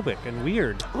claustrophobic and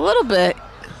weird. A little bit.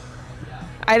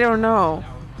 I don't know.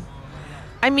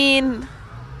 I mean,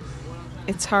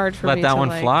 it's hard for me Let that to one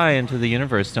like, fly into the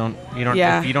universe. If you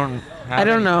don't have I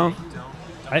don't know.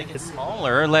 it's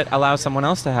smaller, allow someone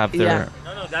else to have their Yeah.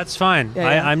 No, that's fine.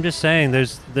 Yeah. I'm just saying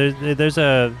there's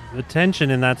a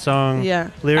tension in that song. Yeah.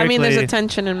 Lyrically. I mean, there's a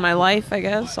tension in my life, I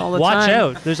guess, all the Watch time.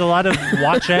 out. There's a lot of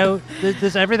watch out.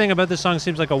 There's everything about this song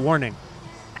seems like a warning.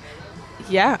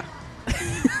 Yeah.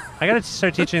 I gotta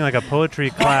start teaching like a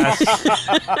poetry class,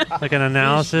 like an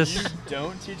analysis.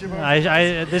 Don't teach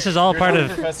about. This is all part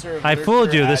of. I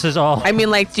fooled you. This is all. I mean,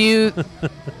 like, do you...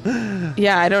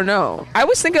 Yeah, I don't know. I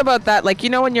was thinking about that, like, you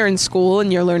know, when you're in school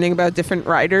and you're learning about different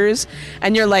writers,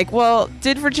 and you're like, well,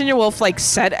 did Virginia Woolf, like,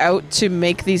 set out to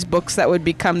make these books that would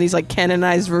become these, like,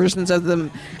 canonized versions of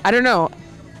them? I don't know.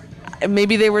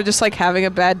 Maybe they were just, like, having a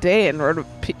bad day and wrote,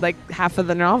 like, half of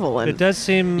the novel. And It does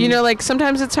seem. you know, like,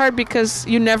 sometimes it's hard because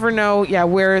you never know,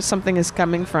 where something is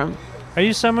coming from. Are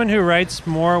you someone who writes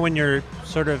more when you're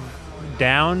sort of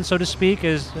down, so to speak,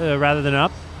 rather than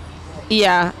up?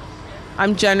 Yeah.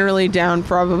 I'm generally down,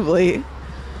 probably.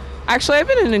 Actually, I've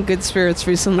been in good spirits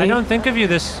recently. I don't think of you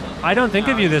this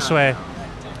way.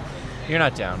 You're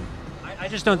not down. I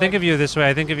just don't think of you this way.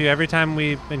 I think of you every time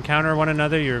we encounter one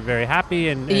another. You're very happy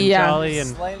and Yeah. jolly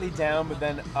and. Slightly down, but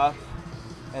then up,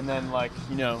 and then like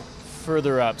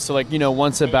further up. So like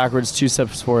one step backwards, two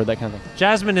steps forward, that kind of thing.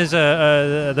 Jasmine is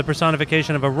the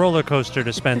personification of a roller coaster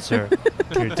dispenser.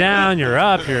 You're down, you're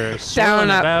up, you're swirling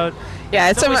up. about. Yeah,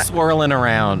 It's always swirling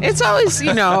around. It's always,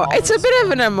 it's a bit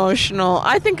of an emotional.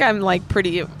 I think I'm like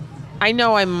pretty. I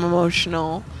know I'm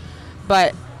emotional,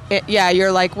 but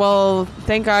you're like, well,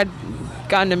 thank God,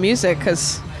 got into music,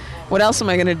 because what else am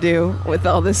I gonna do with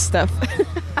all this stuff?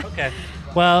 Okay.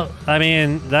 Well, I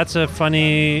mean, that's a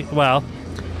funny. Well,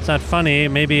 it's not funny.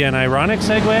 Maybe an ironic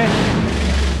segue.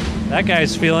 That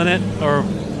guy's feeling it, or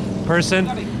person.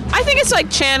 I think it's like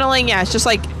channeling. Yeah, it's just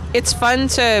like it's fun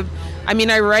to. I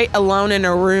mean, I write alone in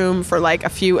a room for like a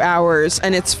few hours,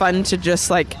 and it's fun to just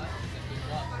like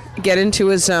get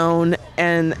into a zone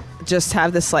and just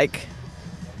have this like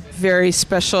very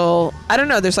special. I don't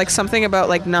know. There's like something about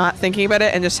like not thinking about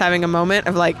it and just having a moment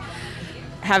of like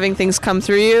having things come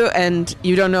through you, and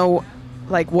you don't know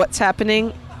like what's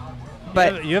happening.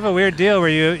 But You have a weird deal where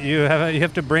you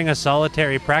have to bring a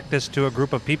solitary practice to a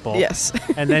group of people. yes,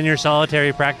 And then your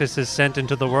solitary practice is sent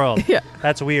into the world. Yeah.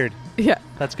 That's weird. yeah.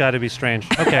 That's got to be strange.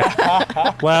 Okay.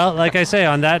 Well, like I say,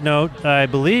 on that note, I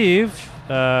believe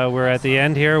we're at the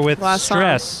end here with Last song.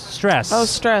 Stress. Oh,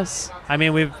 stress. I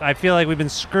mean, I feel like we've been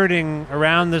skirting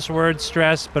around this word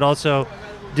stress, but also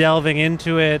delving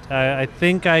into it. I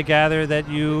think I gather that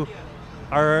you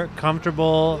are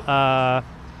comfortable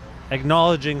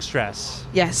acknowledging stress,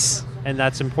 Yes. and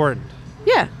that's important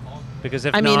Yeah. because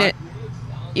if I mean not, it.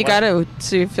 You got to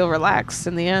feel relaxed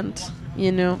in the end.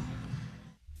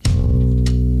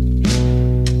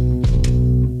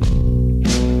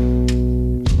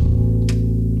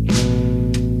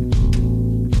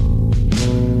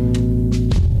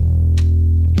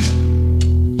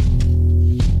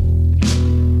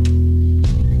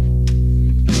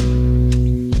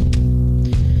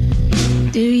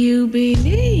 Do you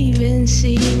believe in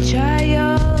sea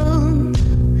child?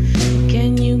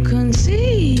 Can you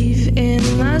conceive in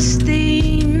my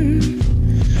steam?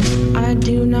 I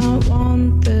do not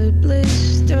want the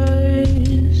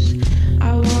blisters.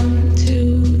 I want to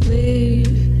live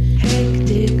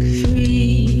hectic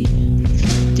free.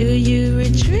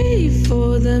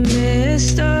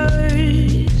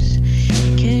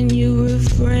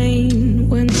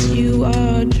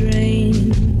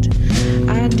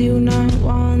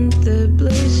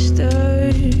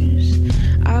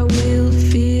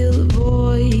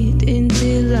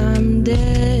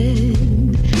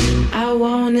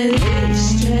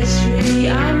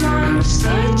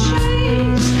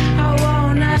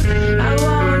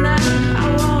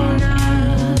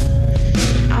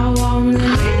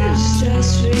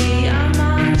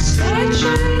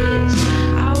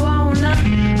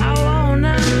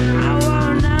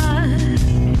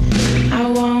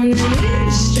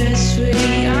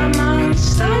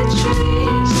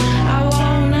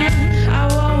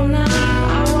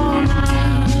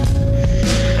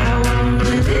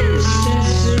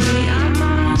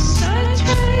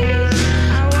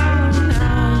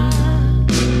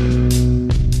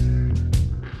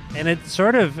 And it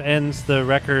sort of ends the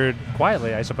record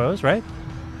quietly, I suppose, right?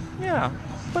 Yeah,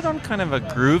 but on kind of a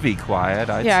groovy quiet,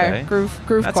 I'd Yeah, say. groove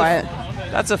That's quiet.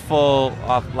 That's a full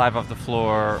live off the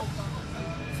floor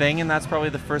thing, and that's probably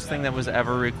the first thing that was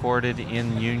ever recorded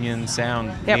in Union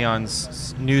Sound. Yep.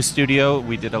 Neon's new studio,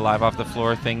 we did a live off the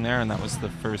floor thing there, and that was the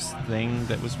first thing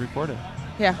that was recorded.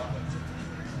 Yeah.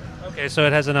 Okay, so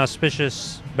it has an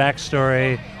auspicious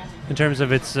backstory in terms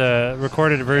of its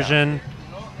recorded version.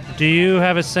 Do you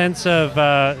have a sense of,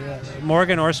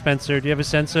 Morgan or Spencer, do you have a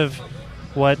sense of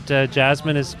what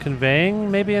Jasmine is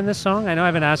conveying maybe in this song? I know I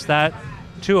haven't asked that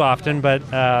too often, but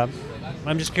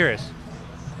I'm just curious.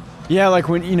 Yeah, like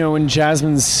when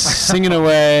Jasmine's singing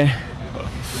away.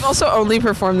 We've also only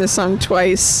performed this song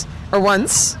twice or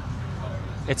once.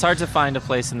 It's hard to find a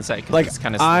place in the set because Like it's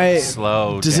kind of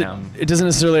slow does down. It doesn't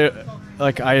necessarily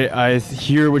like I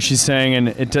hear what she's saying, and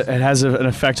it has an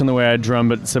effect on the way I drum,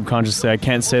 but subconsciously I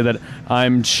can't say that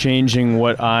I'm changing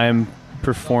what I'm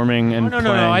performing and No, playing.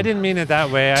 I didn't mean it that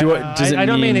way. Does it I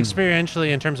don't mean mean- experientially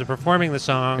in terms of performing the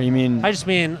song. You mean- I just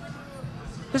mean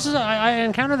this is I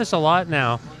encounter this a lot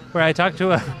now, where I talk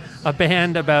to a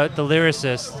band about the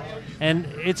lyricist, and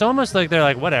it's almost like they're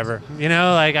like, whatever,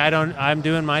 like I'm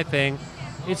doing my thing.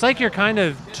 It's like you're kind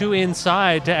of too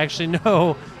inside to actually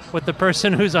know what the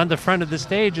person who's on the front of the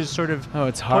stage is sort of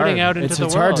it's hard. putting out into it's the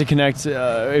world. hard to connect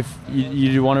if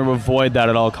you want to avoid that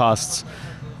at all costs.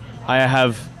 I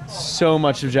have so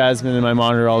much of Jasmine in my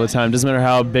monitor all the time. Doesn't matter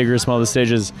how big or small the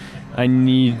stage is. I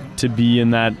need to be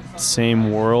in that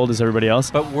same world as everybody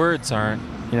else. But words aren't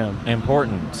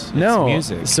important. It's No.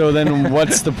 music. So then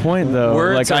what's the point, though?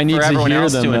 Words like are I need for to everyone hear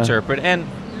else them. to interpret, and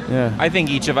Yeah. I think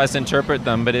each of us interpret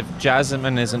them. But if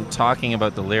Jasmine isn't talking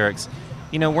about the lyrics,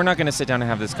 we're not going to sit down and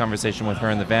have this conversation with her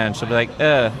in the van. She'll be like,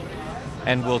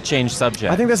 and we'll change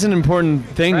subject. I think that's an important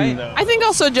thing. Right? Though. I think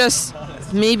also just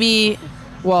maybe,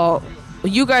 well,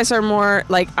 you guys are more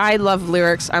like, I love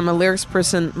lyrics. I'm a lyrics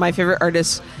person. My favorite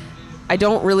artists. I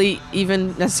don't really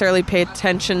even necessarily pay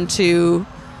attention to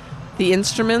the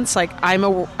instruments. Like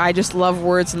I just love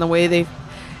words and the way they,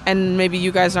 and maybe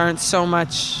you guys aren't so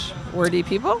much wordy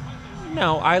people.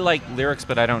 No, I like lyrics,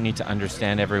 but I don't need to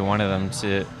understand every one of them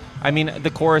to... I mean, the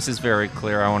chorus is very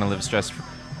clear. I want to live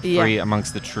stress-free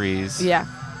amongst the trees. Yeah.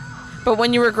 But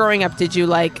when you were growing up, did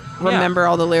you remember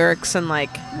all the lyrics and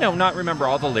No, not remember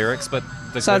all the lyrics, but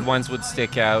the good ones would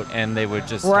stick out, and they would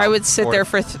just... Where I would sit there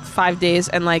for 5 days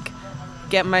and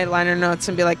get my liner notes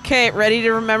and be like, okay, ready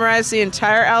to memorize the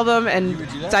entire album and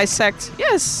dissect.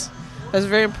 Yes. That was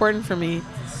very important for me.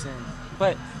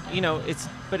 But,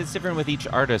 it's different with each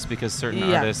artist because certain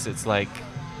artists, it's like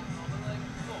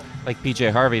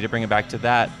PJ Harvey, to bring it back to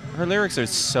that, her lyrics are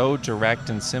so direct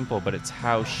and simple, but it's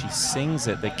how she sings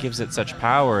it that gives it such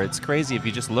power. It's crazy if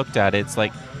you just looked at it. It's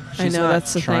like she's not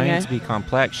that's the trying thing, to be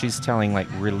complex. She's telling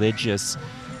religious,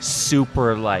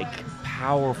 super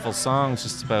powerful songs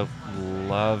just about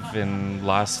love and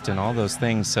lust and all those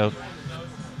things. So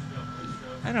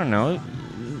I don't know.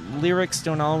 Lyrics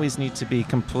don't always need to be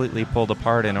completely pulled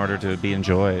apart in order to be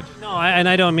enjoyed. No, and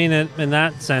I don't mean it in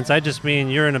that sense. I just mean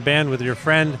you're in a band with your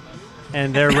friend,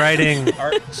 and they're writing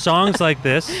songs like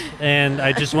this, and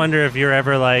I just wonder if you're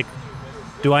ever like,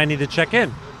 do I need to check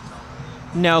in?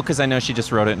 No, because I know she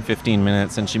just wrote it in 15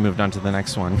 minutes and she moved on to the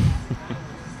next one,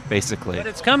 basically. But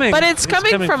it's coming. But it's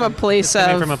coming from a place it's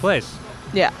coming of... from a place.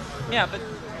 Yeah. Yeah, but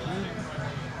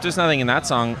there's nothing in that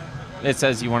song. It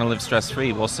says you want to live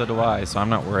stress-free. Well, so do I, so I'm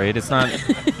not worried. It's not...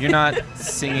 You're not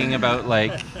singing about,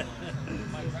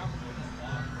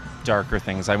 darker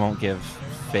things. I won't give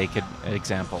fake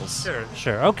examples.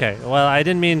 Sure. Okay. Well, I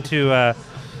didn't mean to...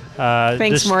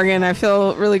 Thanks, Morgan. I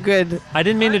feel really good. I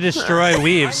didn't mean to destroy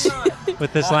Weaves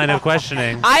with this line of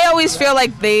questioning. I always feel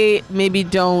like they maybe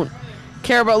don't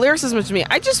care about lyrics as much as me.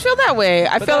 I just feel that way.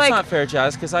 I But feel that's like not fair,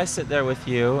 Jazz, because I sit there with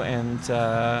you and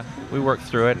we work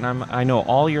through it, and I know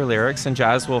all your lyrics, and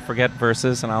Jazz will forget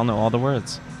verses, and I'll know all the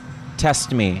words.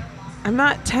 Test me. I'm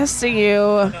not testing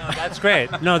you. That's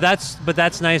great. No,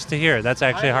 that's nice to hear. That's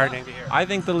actually heartening to hear. I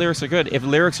think the lyrics are good. If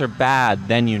lyrics are bad,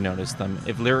 then you notice them.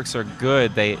 If lyrics are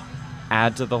good, they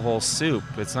add to the whole soup.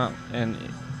 It's not, and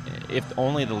if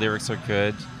only the lyrics are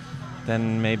good,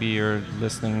 then maybe you're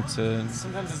listening to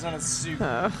Sometimes it's not a soup.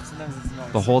 Sometimes it's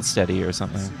not. the Hold Steady or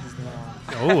something.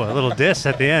 Oh, a little diss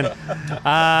at the end.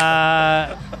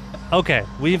 Okay,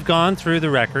 we've gone through the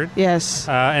record. Yes.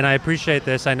 And I appreciate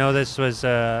this. I know this was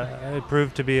it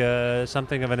proved to be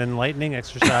something of an enlightening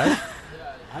exercise.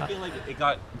 I feel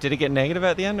like did it get negative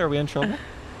at the end? Are we in trouble?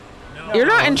 You're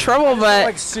not in trouble, I don't but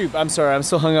like soup. I'm sorry. I'm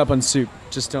still hung up on soup.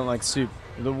 Just don't like soup.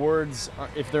 The words,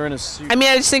 if they're in a soup. I mean,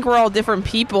 I just think we're all different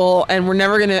people, and we're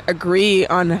never going to agree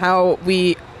on how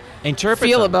we interpret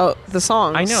feel them. about the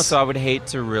songs. I know, so I would hate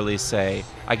to really say.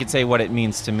 I could say what it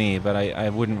means to me, but I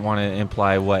wouldn't want to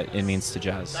imply what it means to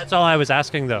Jazz. That's all I was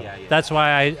asking, though. That's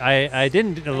why I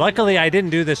didn't. Luckily, I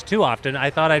didn't do this too often. I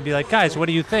thought I'd be like, guys, what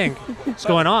do you think? What's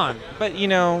going on? But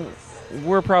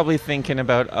we're probably thinking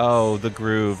about the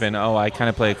groove and I kind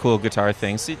of play a cool guitar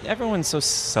thing. See, everyone's so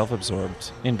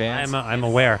self-absorbed in bands. I'm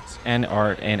aware. And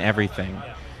art and everything.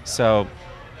 So,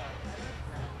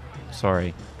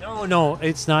 sorry. No,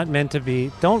 it's not meant to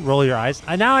be. Don't roll your eyes.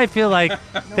 Now I feel like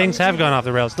things have gone off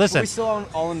the rails. Listen. We still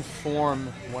all inform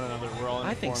one another. We're all informed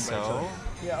I think by each so. other.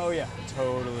 Yeah, yeah,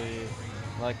 totally.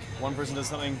 Like, one person does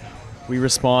something, we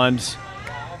respond,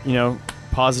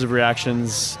 positive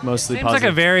reactions, mostly Seems positive.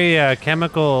 like a very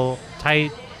chemical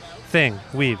tight thing,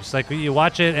 Weaves. Like you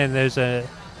watch it and there's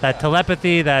that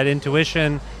telepathy, that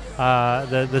intuition,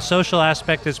 the social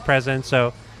aspect is present.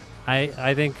 So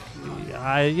I think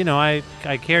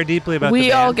I care deeply about the We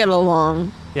band. all get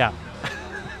along. Yeah.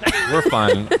 We're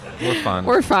fun. We're fun.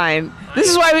 We're fine. This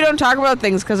is why we don't talk about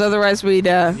things, because otherwise we'd...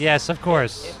 Yes, of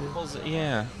course.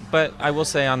 Yeah, but I will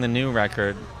say on the new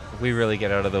record, we really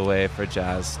get out of the way for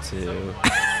Jazz to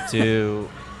do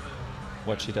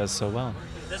what she does so well.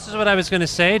 This is what I was going to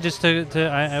say. Just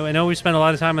I know we spent a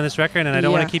lot of time on this record, and I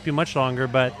don't want to keep you much longer,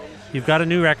 but you've got a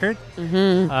new record.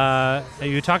 Mm-hmm.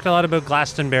 You talked a lot about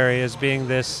Glastonbury as being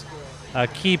this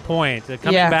key point.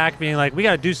 Coming back, being like, we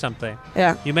got to do something.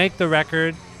 Yeah. You make the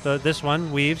record, this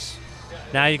one, Weaves.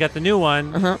 Now you got the new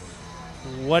one. Uh-huh.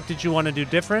 What did you want to do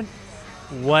different?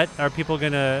 What are people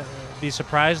going to be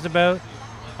surprised about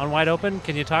on Wide Open?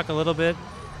 Can you talk a little bit,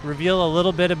 reveal a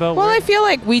little bit about Well, I feel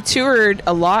like we toured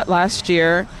a lot last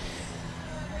year.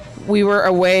 We were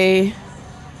away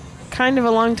kind of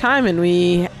a long time, and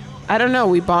we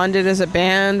bonded as a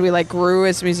band. We grew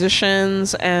as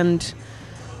musicians, and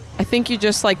I think you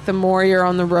just the more you're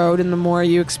on the road and the more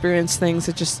you experience things,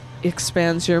 it just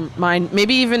expands your mind.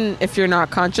 Maybe even if you're not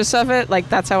conscious of it,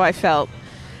 that's how I felt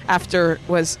after,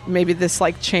 was maybe this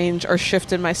change or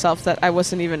shift in myself that I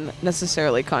wasn't even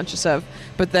necessarily conscious of.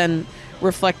 But then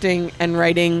reflecting and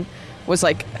writing was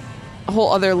a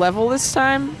whole other level this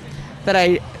time, that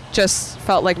I just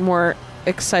felt more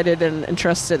excited and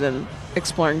interested in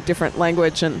exploring different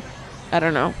language, and I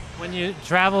don't know. When you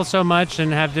travel so much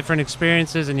and have different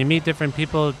experiences and you meet different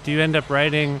people, do you end up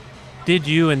writing, did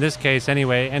you, in this case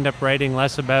anyway, end up writing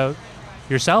less about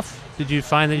yourself? Did you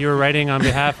find that you were writing on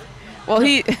behalf? Well,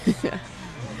 me, this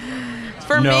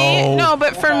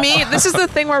is the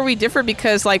thing where we differ,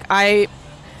 because I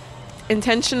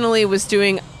intentionally was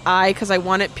doing I because I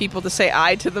wanted people to say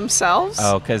I to themselves.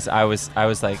 Oh, because I was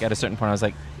at a certain point I was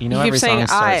like, You every keep saying song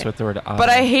starts I, with the word I. But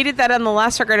I hated that on the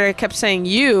last record. I kept saying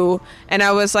you, and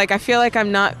I was I feel like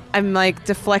I'm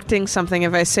deflecting something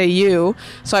if I say you.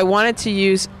 So I wanted to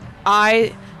use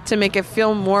I to make it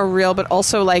feel more real, but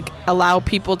also allow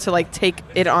people to take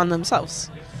it on themselves.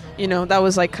 That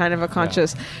was kind of a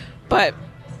conscious. Yeah. But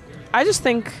I just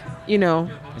think,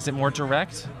 Is it more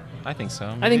direct? I think so.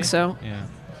 Maybe. I think so. Yeah.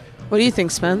 What do you think,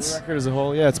 Spence? The record as a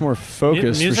whole, it's more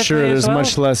focused for sure. Musically as There's well?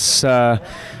 much less of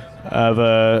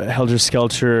a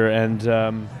helter-skelter, and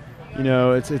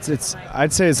it's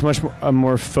I'd say it's much a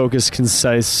more focused,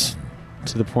 concise,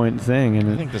 to the point thing.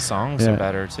 And I think the songs are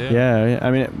better too. Yeah,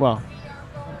 I mean, well,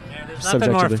 There's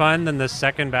nothing more fun than the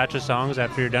second batch of songs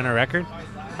after you're done a record.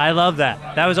 I love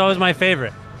that. That was always my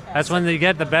favorite. That's when you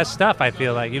get the best stuff, I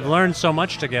feel like. You've learned so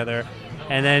much together,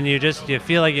 and then you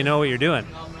feel like you know what you're doing.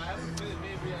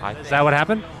 Is that what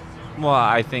happened? Well,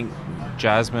 I think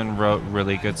Jasmine wrote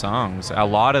really good songs. A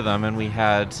lot of them, and we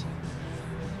had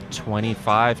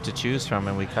 25 to choose from,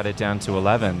 and we cut it down to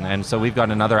 11. And so we've got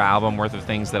another album worth of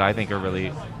things that I think are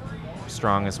really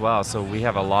strong as well. So we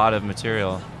have a lot of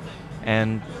material.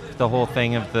 And the whole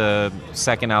thing of the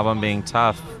second album being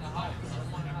tough,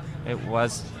 it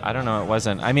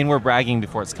wasn't. I mean, we're bragging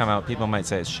before it's come out. People might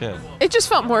say it's shit. It just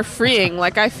felt more freeing.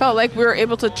 I felt like we were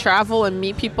able to travel and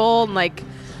meet people, and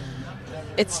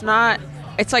it's a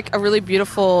really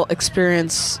beautiful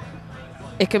experience.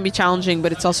 It can be challenging,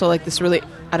 but it's also this really,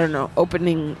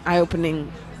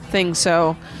 eye-opening thing.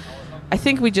 So I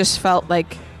think we just felt I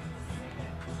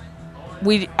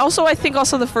think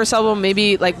the first album,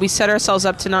 maybe we set ourselves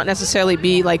up to not necessarily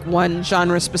be one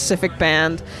genre specific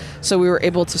band. So we were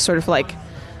able to sort of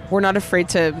we're not afraid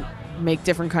to make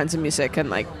different kinds of music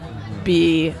and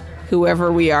be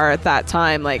whoever we are at that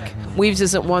time. Weaves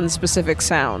isn't one specific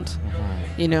sound,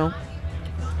 Well,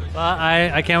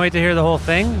 I can't wait to hear the whole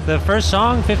thing. The first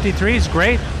song, 53, is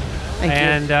great. Thank you.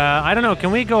 And I don't know,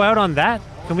 can we go out on that?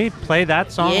 Can we play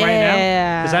that song right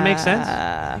now? Does that make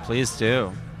sense? Please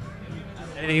do.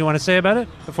 Anything you want to say about it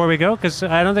before we go? Because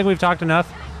I don't think we've talked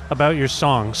enough about your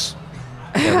songs.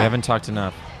 Yeah, we haven't talked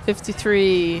enough.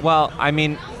 53. Well, I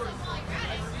mean,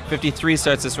 53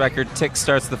 starts this record. Tick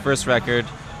starts the first record.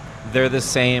 They're the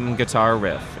same guitar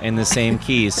riff in the same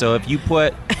key. So if you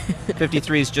put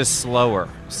 53 is just slower.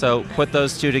 So put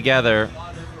those two together.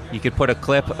 You could put a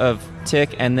clip of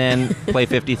Tick and then play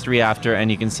 53 after,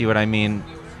 and you can see what I mean.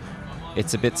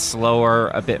 It's a bit slower,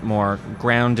 a bit more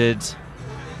grounded.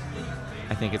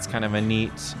 I think it's kind of a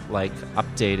neat, like,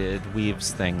 updated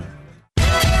Weaves thing.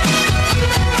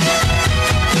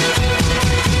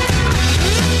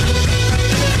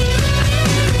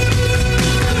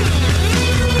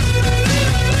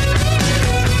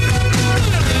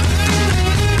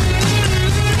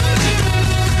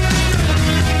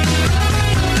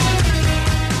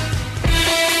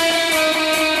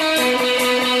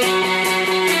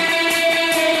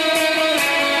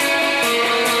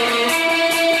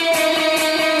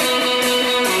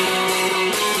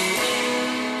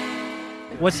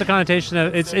 What's the connotation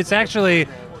of it's actually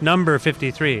number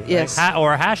 53. Yes. Like,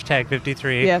 or hashtag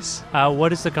 53. Yes.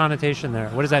 What is the connotation there?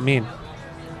 What does that mean?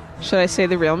 Should I say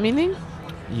the real meaning?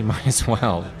 You might as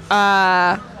well.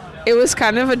 It was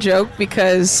kind of a joke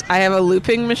because I have a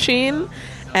looping machine,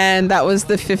 and that was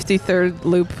the 53rd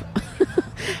loop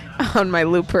on my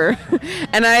looper.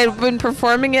 And I've been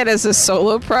performing it as a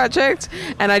solo project,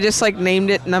 and I just like named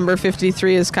it number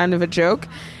 53 as kind of a joke.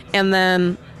 And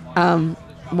then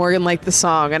Morgan liked the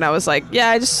song, and I was like, yeah,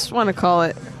 I just want to call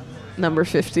it number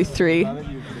 53.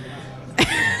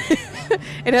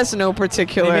 It has no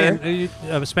particular...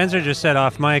 Spencer just said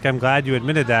off mic, I'm glad you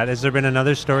admitted that. Has there been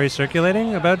another story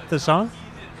circulating about the song?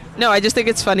 No, I just think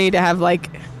it's funny to have, like...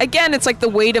 Again, it's like the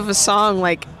weight of a song.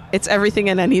 Like, it's everything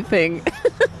and anything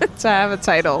to have a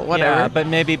title, whatever. Yeah, but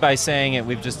maybe by saying it,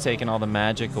 we've just taken all the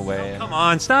magic away. Come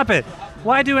on, stop it.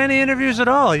 Why do any interviews at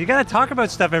all? You got to talk about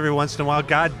stuff every once in a while.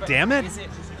 God damn it. Is it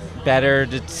better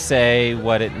to say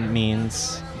what it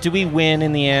means? Do we win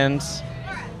in the end?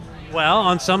 Well,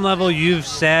 on some level, you've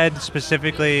said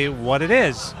specifically what it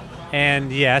is.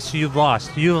 And yes, you've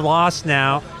lost. You've lost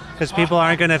now because people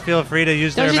aren't going to feel free to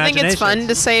use their Don't you imagination. think it's fun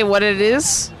to say what it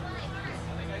is?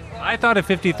 I thought of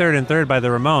 53rd and 3rd by the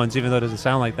Ramones, even though it doesn't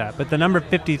sound like that. But the number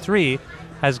 53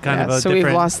 has kind of a so different...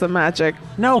 we've lost the magic.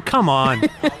 No, come on.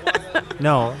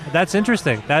 No, that's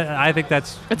interesting. I think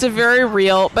that's... It's a very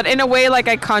real, but in a way, like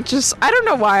I don't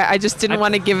know why, I just didn't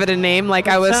want to give it a name. Like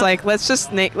I was like, let's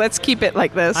keep it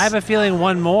like this. I have a feeling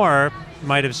one more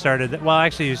might have started... Well,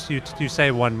 actually, you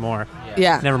say one more.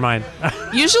 Yeah. Never mind.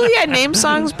 Usually I name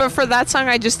songs, but for that song,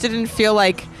 I just didn't feel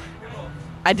like...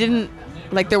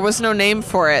 there was no name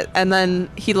for it. And then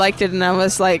he liked it, and I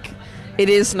was like... It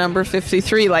is number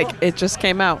 53, like it just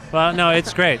came out. Well, no,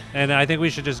 it's great. And I think we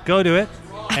should just go to it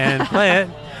and play it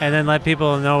and then let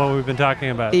people know what we've been talking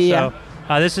about. Yeah.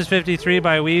 So this is 53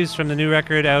 by Weaves from the new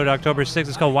record out October 6th.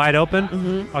 It's called Wide Open.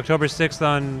 Mm-hmm. October 6th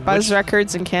on... Buzz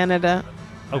Records in Canada.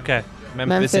 Okay.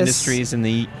 Memphis Industries in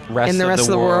the rest of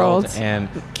the world. And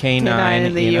K9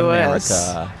 in the US.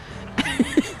 America.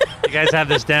 You guys have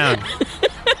this down.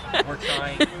 We're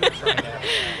trying.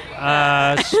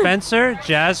 Spencer,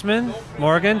 Jasmine,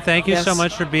 Morgan, thank you so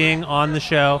much for being on the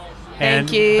show. And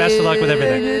Thank you. Best of luck with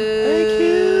everything. Thank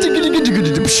you.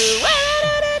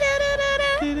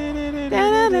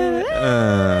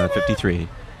 53.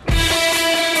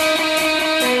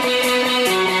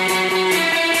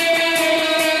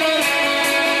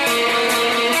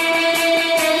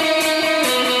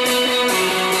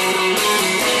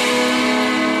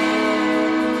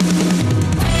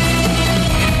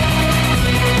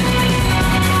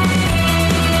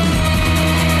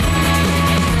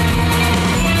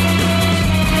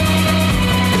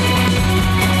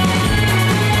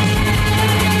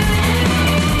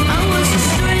 I was a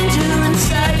stranger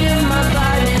inside of my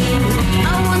body.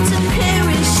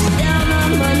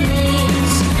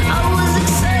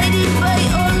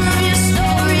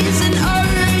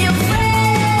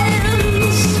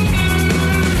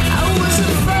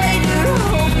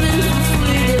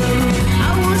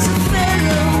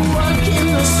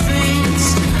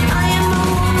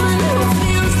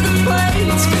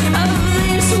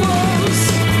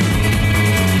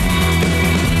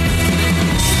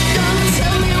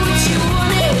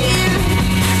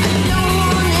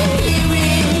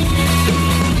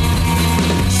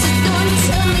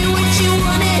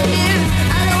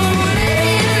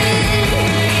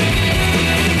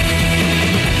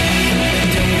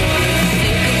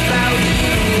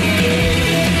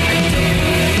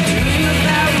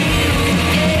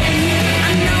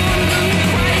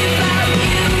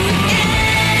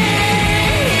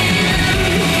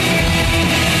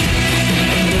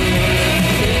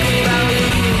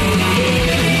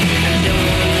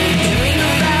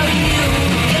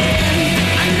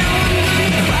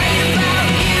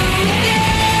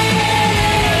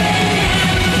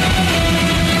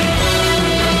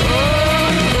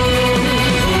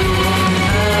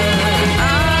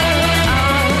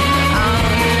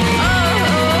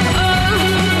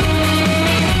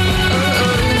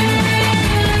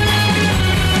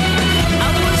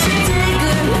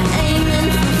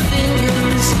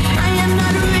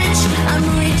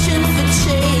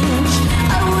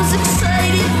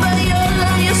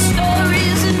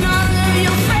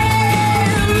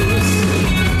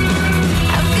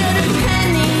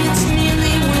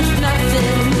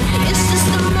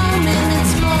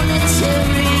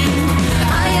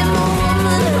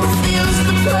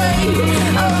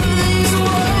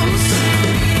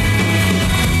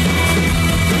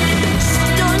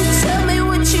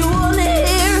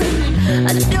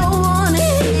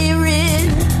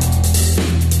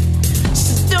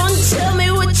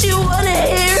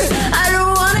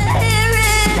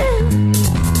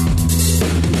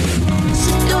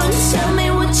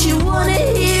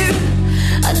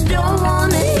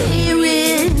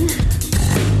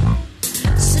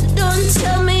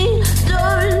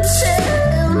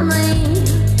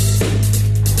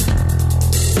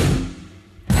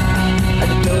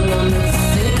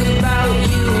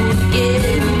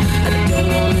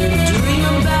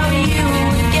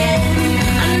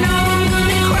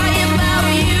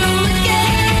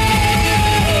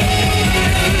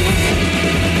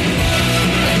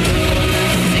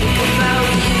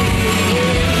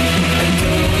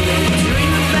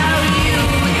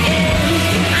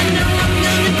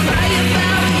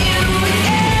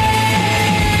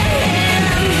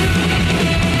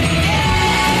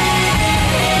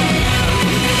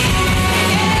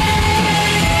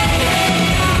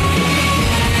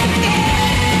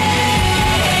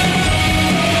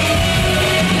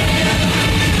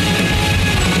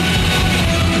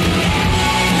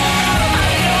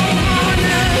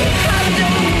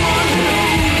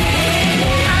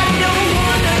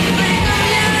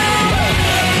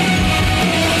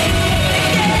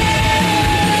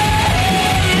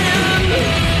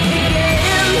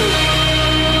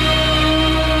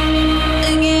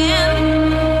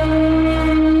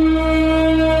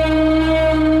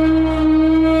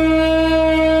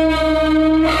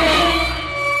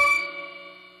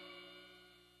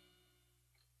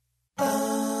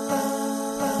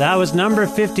 That was number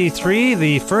 53,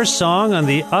 the first song on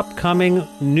the upcoming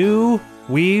new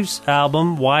Weaves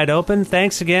album, Wide Open.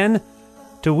 Thanks again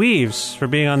to Weaves for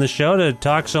being on the show to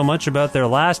talk so much about their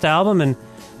last album and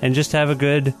just have a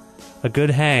good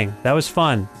hang. That was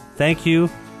fun. Thank you,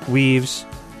 Weaves.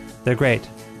 They're great.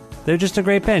 They're just a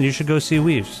great band. You should go see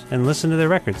Weaves and listen to their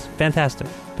records. Fantastic.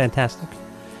 Fantastic.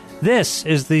 This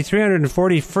is the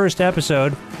 341st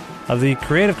episode of the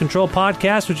Creative Control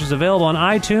Podcast, which is available on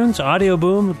iTunes, Audio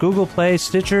Boom, Google Play,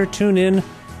 Stitcher, TuneIn,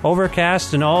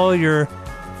 Overcast, and all your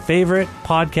favorite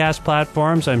podcast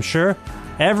platforms, I'm sure.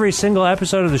 Every single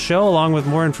episode of the show, along with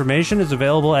more information, is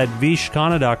available at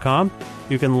vishkhanna.com.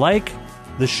 You can like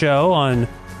the show on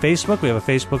Facebook. We have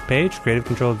a Facebook page, Creative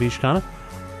Control of Vishkhanna.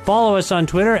 Follow us on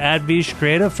Twitter, at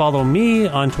VishCreative. Follow me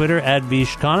on Twitter, at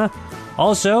Vishkhanna.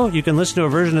 Also, you can listen to a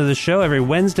version of the show every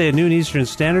Wednesday at noon Eastern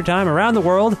Standard Time around the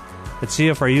world at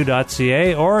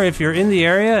CFRU.ca, or if you're in the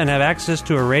area and have access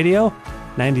to a radio,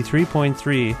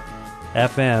 93.3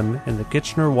 FM in the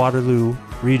Kitchener-Waterloo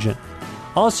region.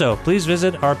 Also, please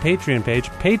visit our Patreon page,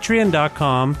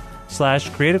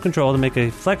 patreon.com/Creative Control, to make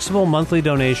a flexible monthly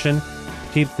donation to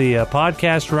keep the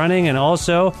podcast running. And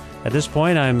also, at this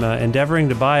point, I'm endeavoring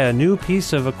to buy a new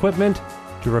piece of equipment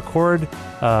to record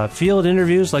field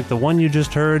interviews like the one you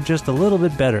just heard, just a little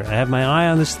bit better. I have my eye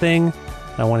on this thing.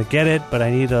 I want to get it, but I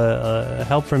need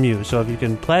help from you. So if you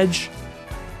can pledge,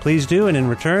 please do. And in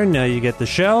return, you get the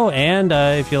show. And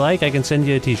if you like, I can send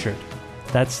you a t-shirt.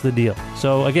 That's the deal.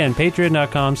 So again,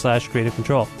 patreon.com/Creative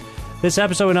Control. This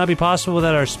episode would not be possible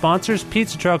without our sponsors,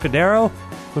 Pizza Trocadero,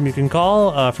 whom you can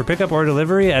call for pickup or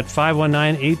delivery at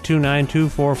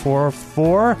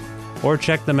 519-829-2444, or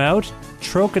check them out,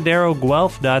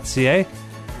 trocaderoguelph.ca.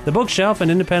 The Bookshelf,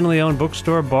 an independently owned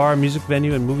bookstore, bar, music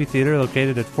venue, and movie theater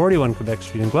located at 41 Quebec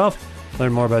Street in Guelph.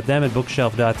 Learn more about them at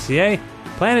bookshelf.ca.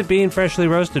 Planet Bean, freshly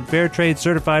roasted, fair trade,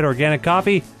 certified organic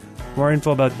coffee. More info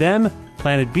about them,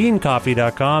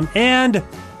 planetbeancoffee.com. And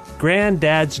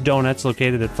Granddad's Donuts,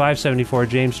 located at 574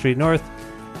 James Street North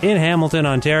in Hamilton,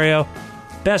 Ontario.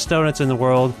 Best donuts in the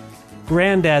world.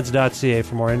 Granddads.ca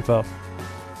for more info.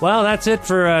 Well, that's it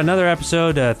for another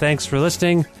episode. Thanks for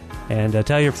listening. And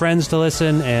tell your friends to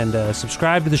listen, and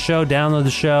subscribe to the show, download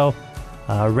the show,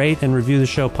 rate and review the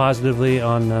show positively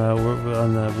on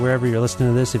wherever you're listening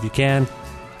to this if you can.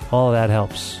 All of that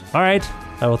helps. All right,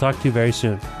 I will talk to you very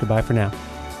soon. Goodbye for now.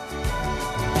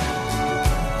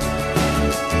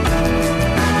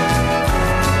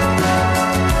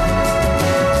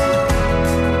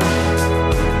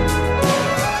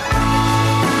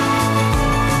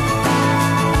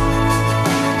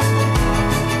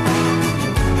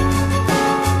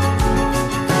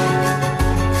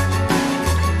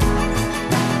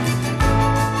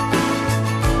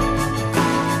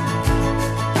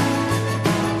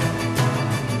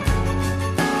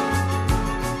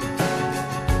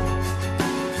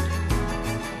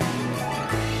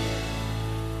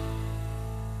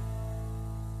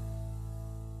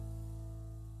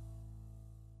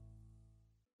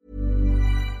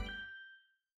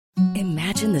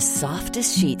 Imagine the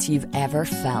softest sheets you've ever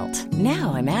felt.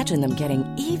 Now imagine them getting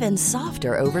even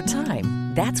softer over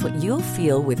time. That's what you'll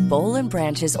feel with Boll &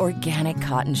 Branch's organic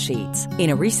cotton sheets. In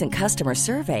a recent customer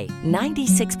survey,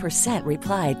 96%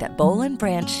 replied that Boll &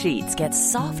 Branch sheets get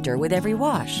softer with every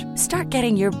wash. Start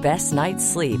getting your best night's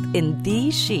sleep in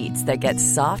these sheets that get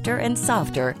softer and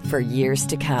softer for years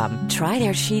to come. Try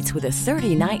their sheets with a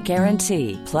 30-night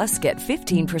guarantee. Plus, get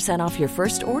 15% off your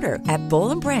first order at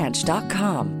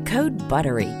bollandbranch.com. Code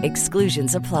BUTTERY.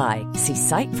 Exclusions apply. See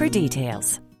site for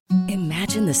details.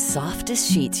 Imagine the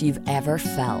softest sheets you've ever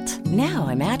felt. Now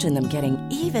imagine them getting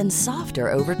even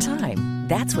softer over time.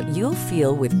 That's what you'll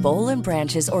feel with Boll &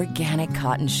 Branch's organic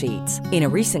cotton sheets. In a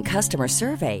recent customer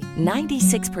survey,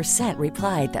 96%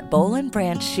 replied that Boll &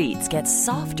 Branch sheets get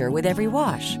softer with every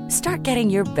wash. Start getting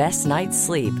your best night's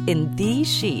sleep in these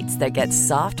sheets that get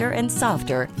softer and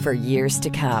softer for years to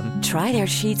come. Try their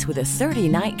sheets with a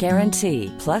 30-night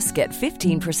guarantee. Plus, get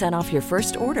 15% off your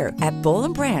first order at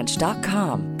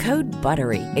bollandbranch.com. Code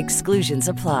BUTTERY. Exclusions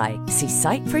apply. See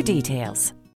site for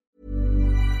details.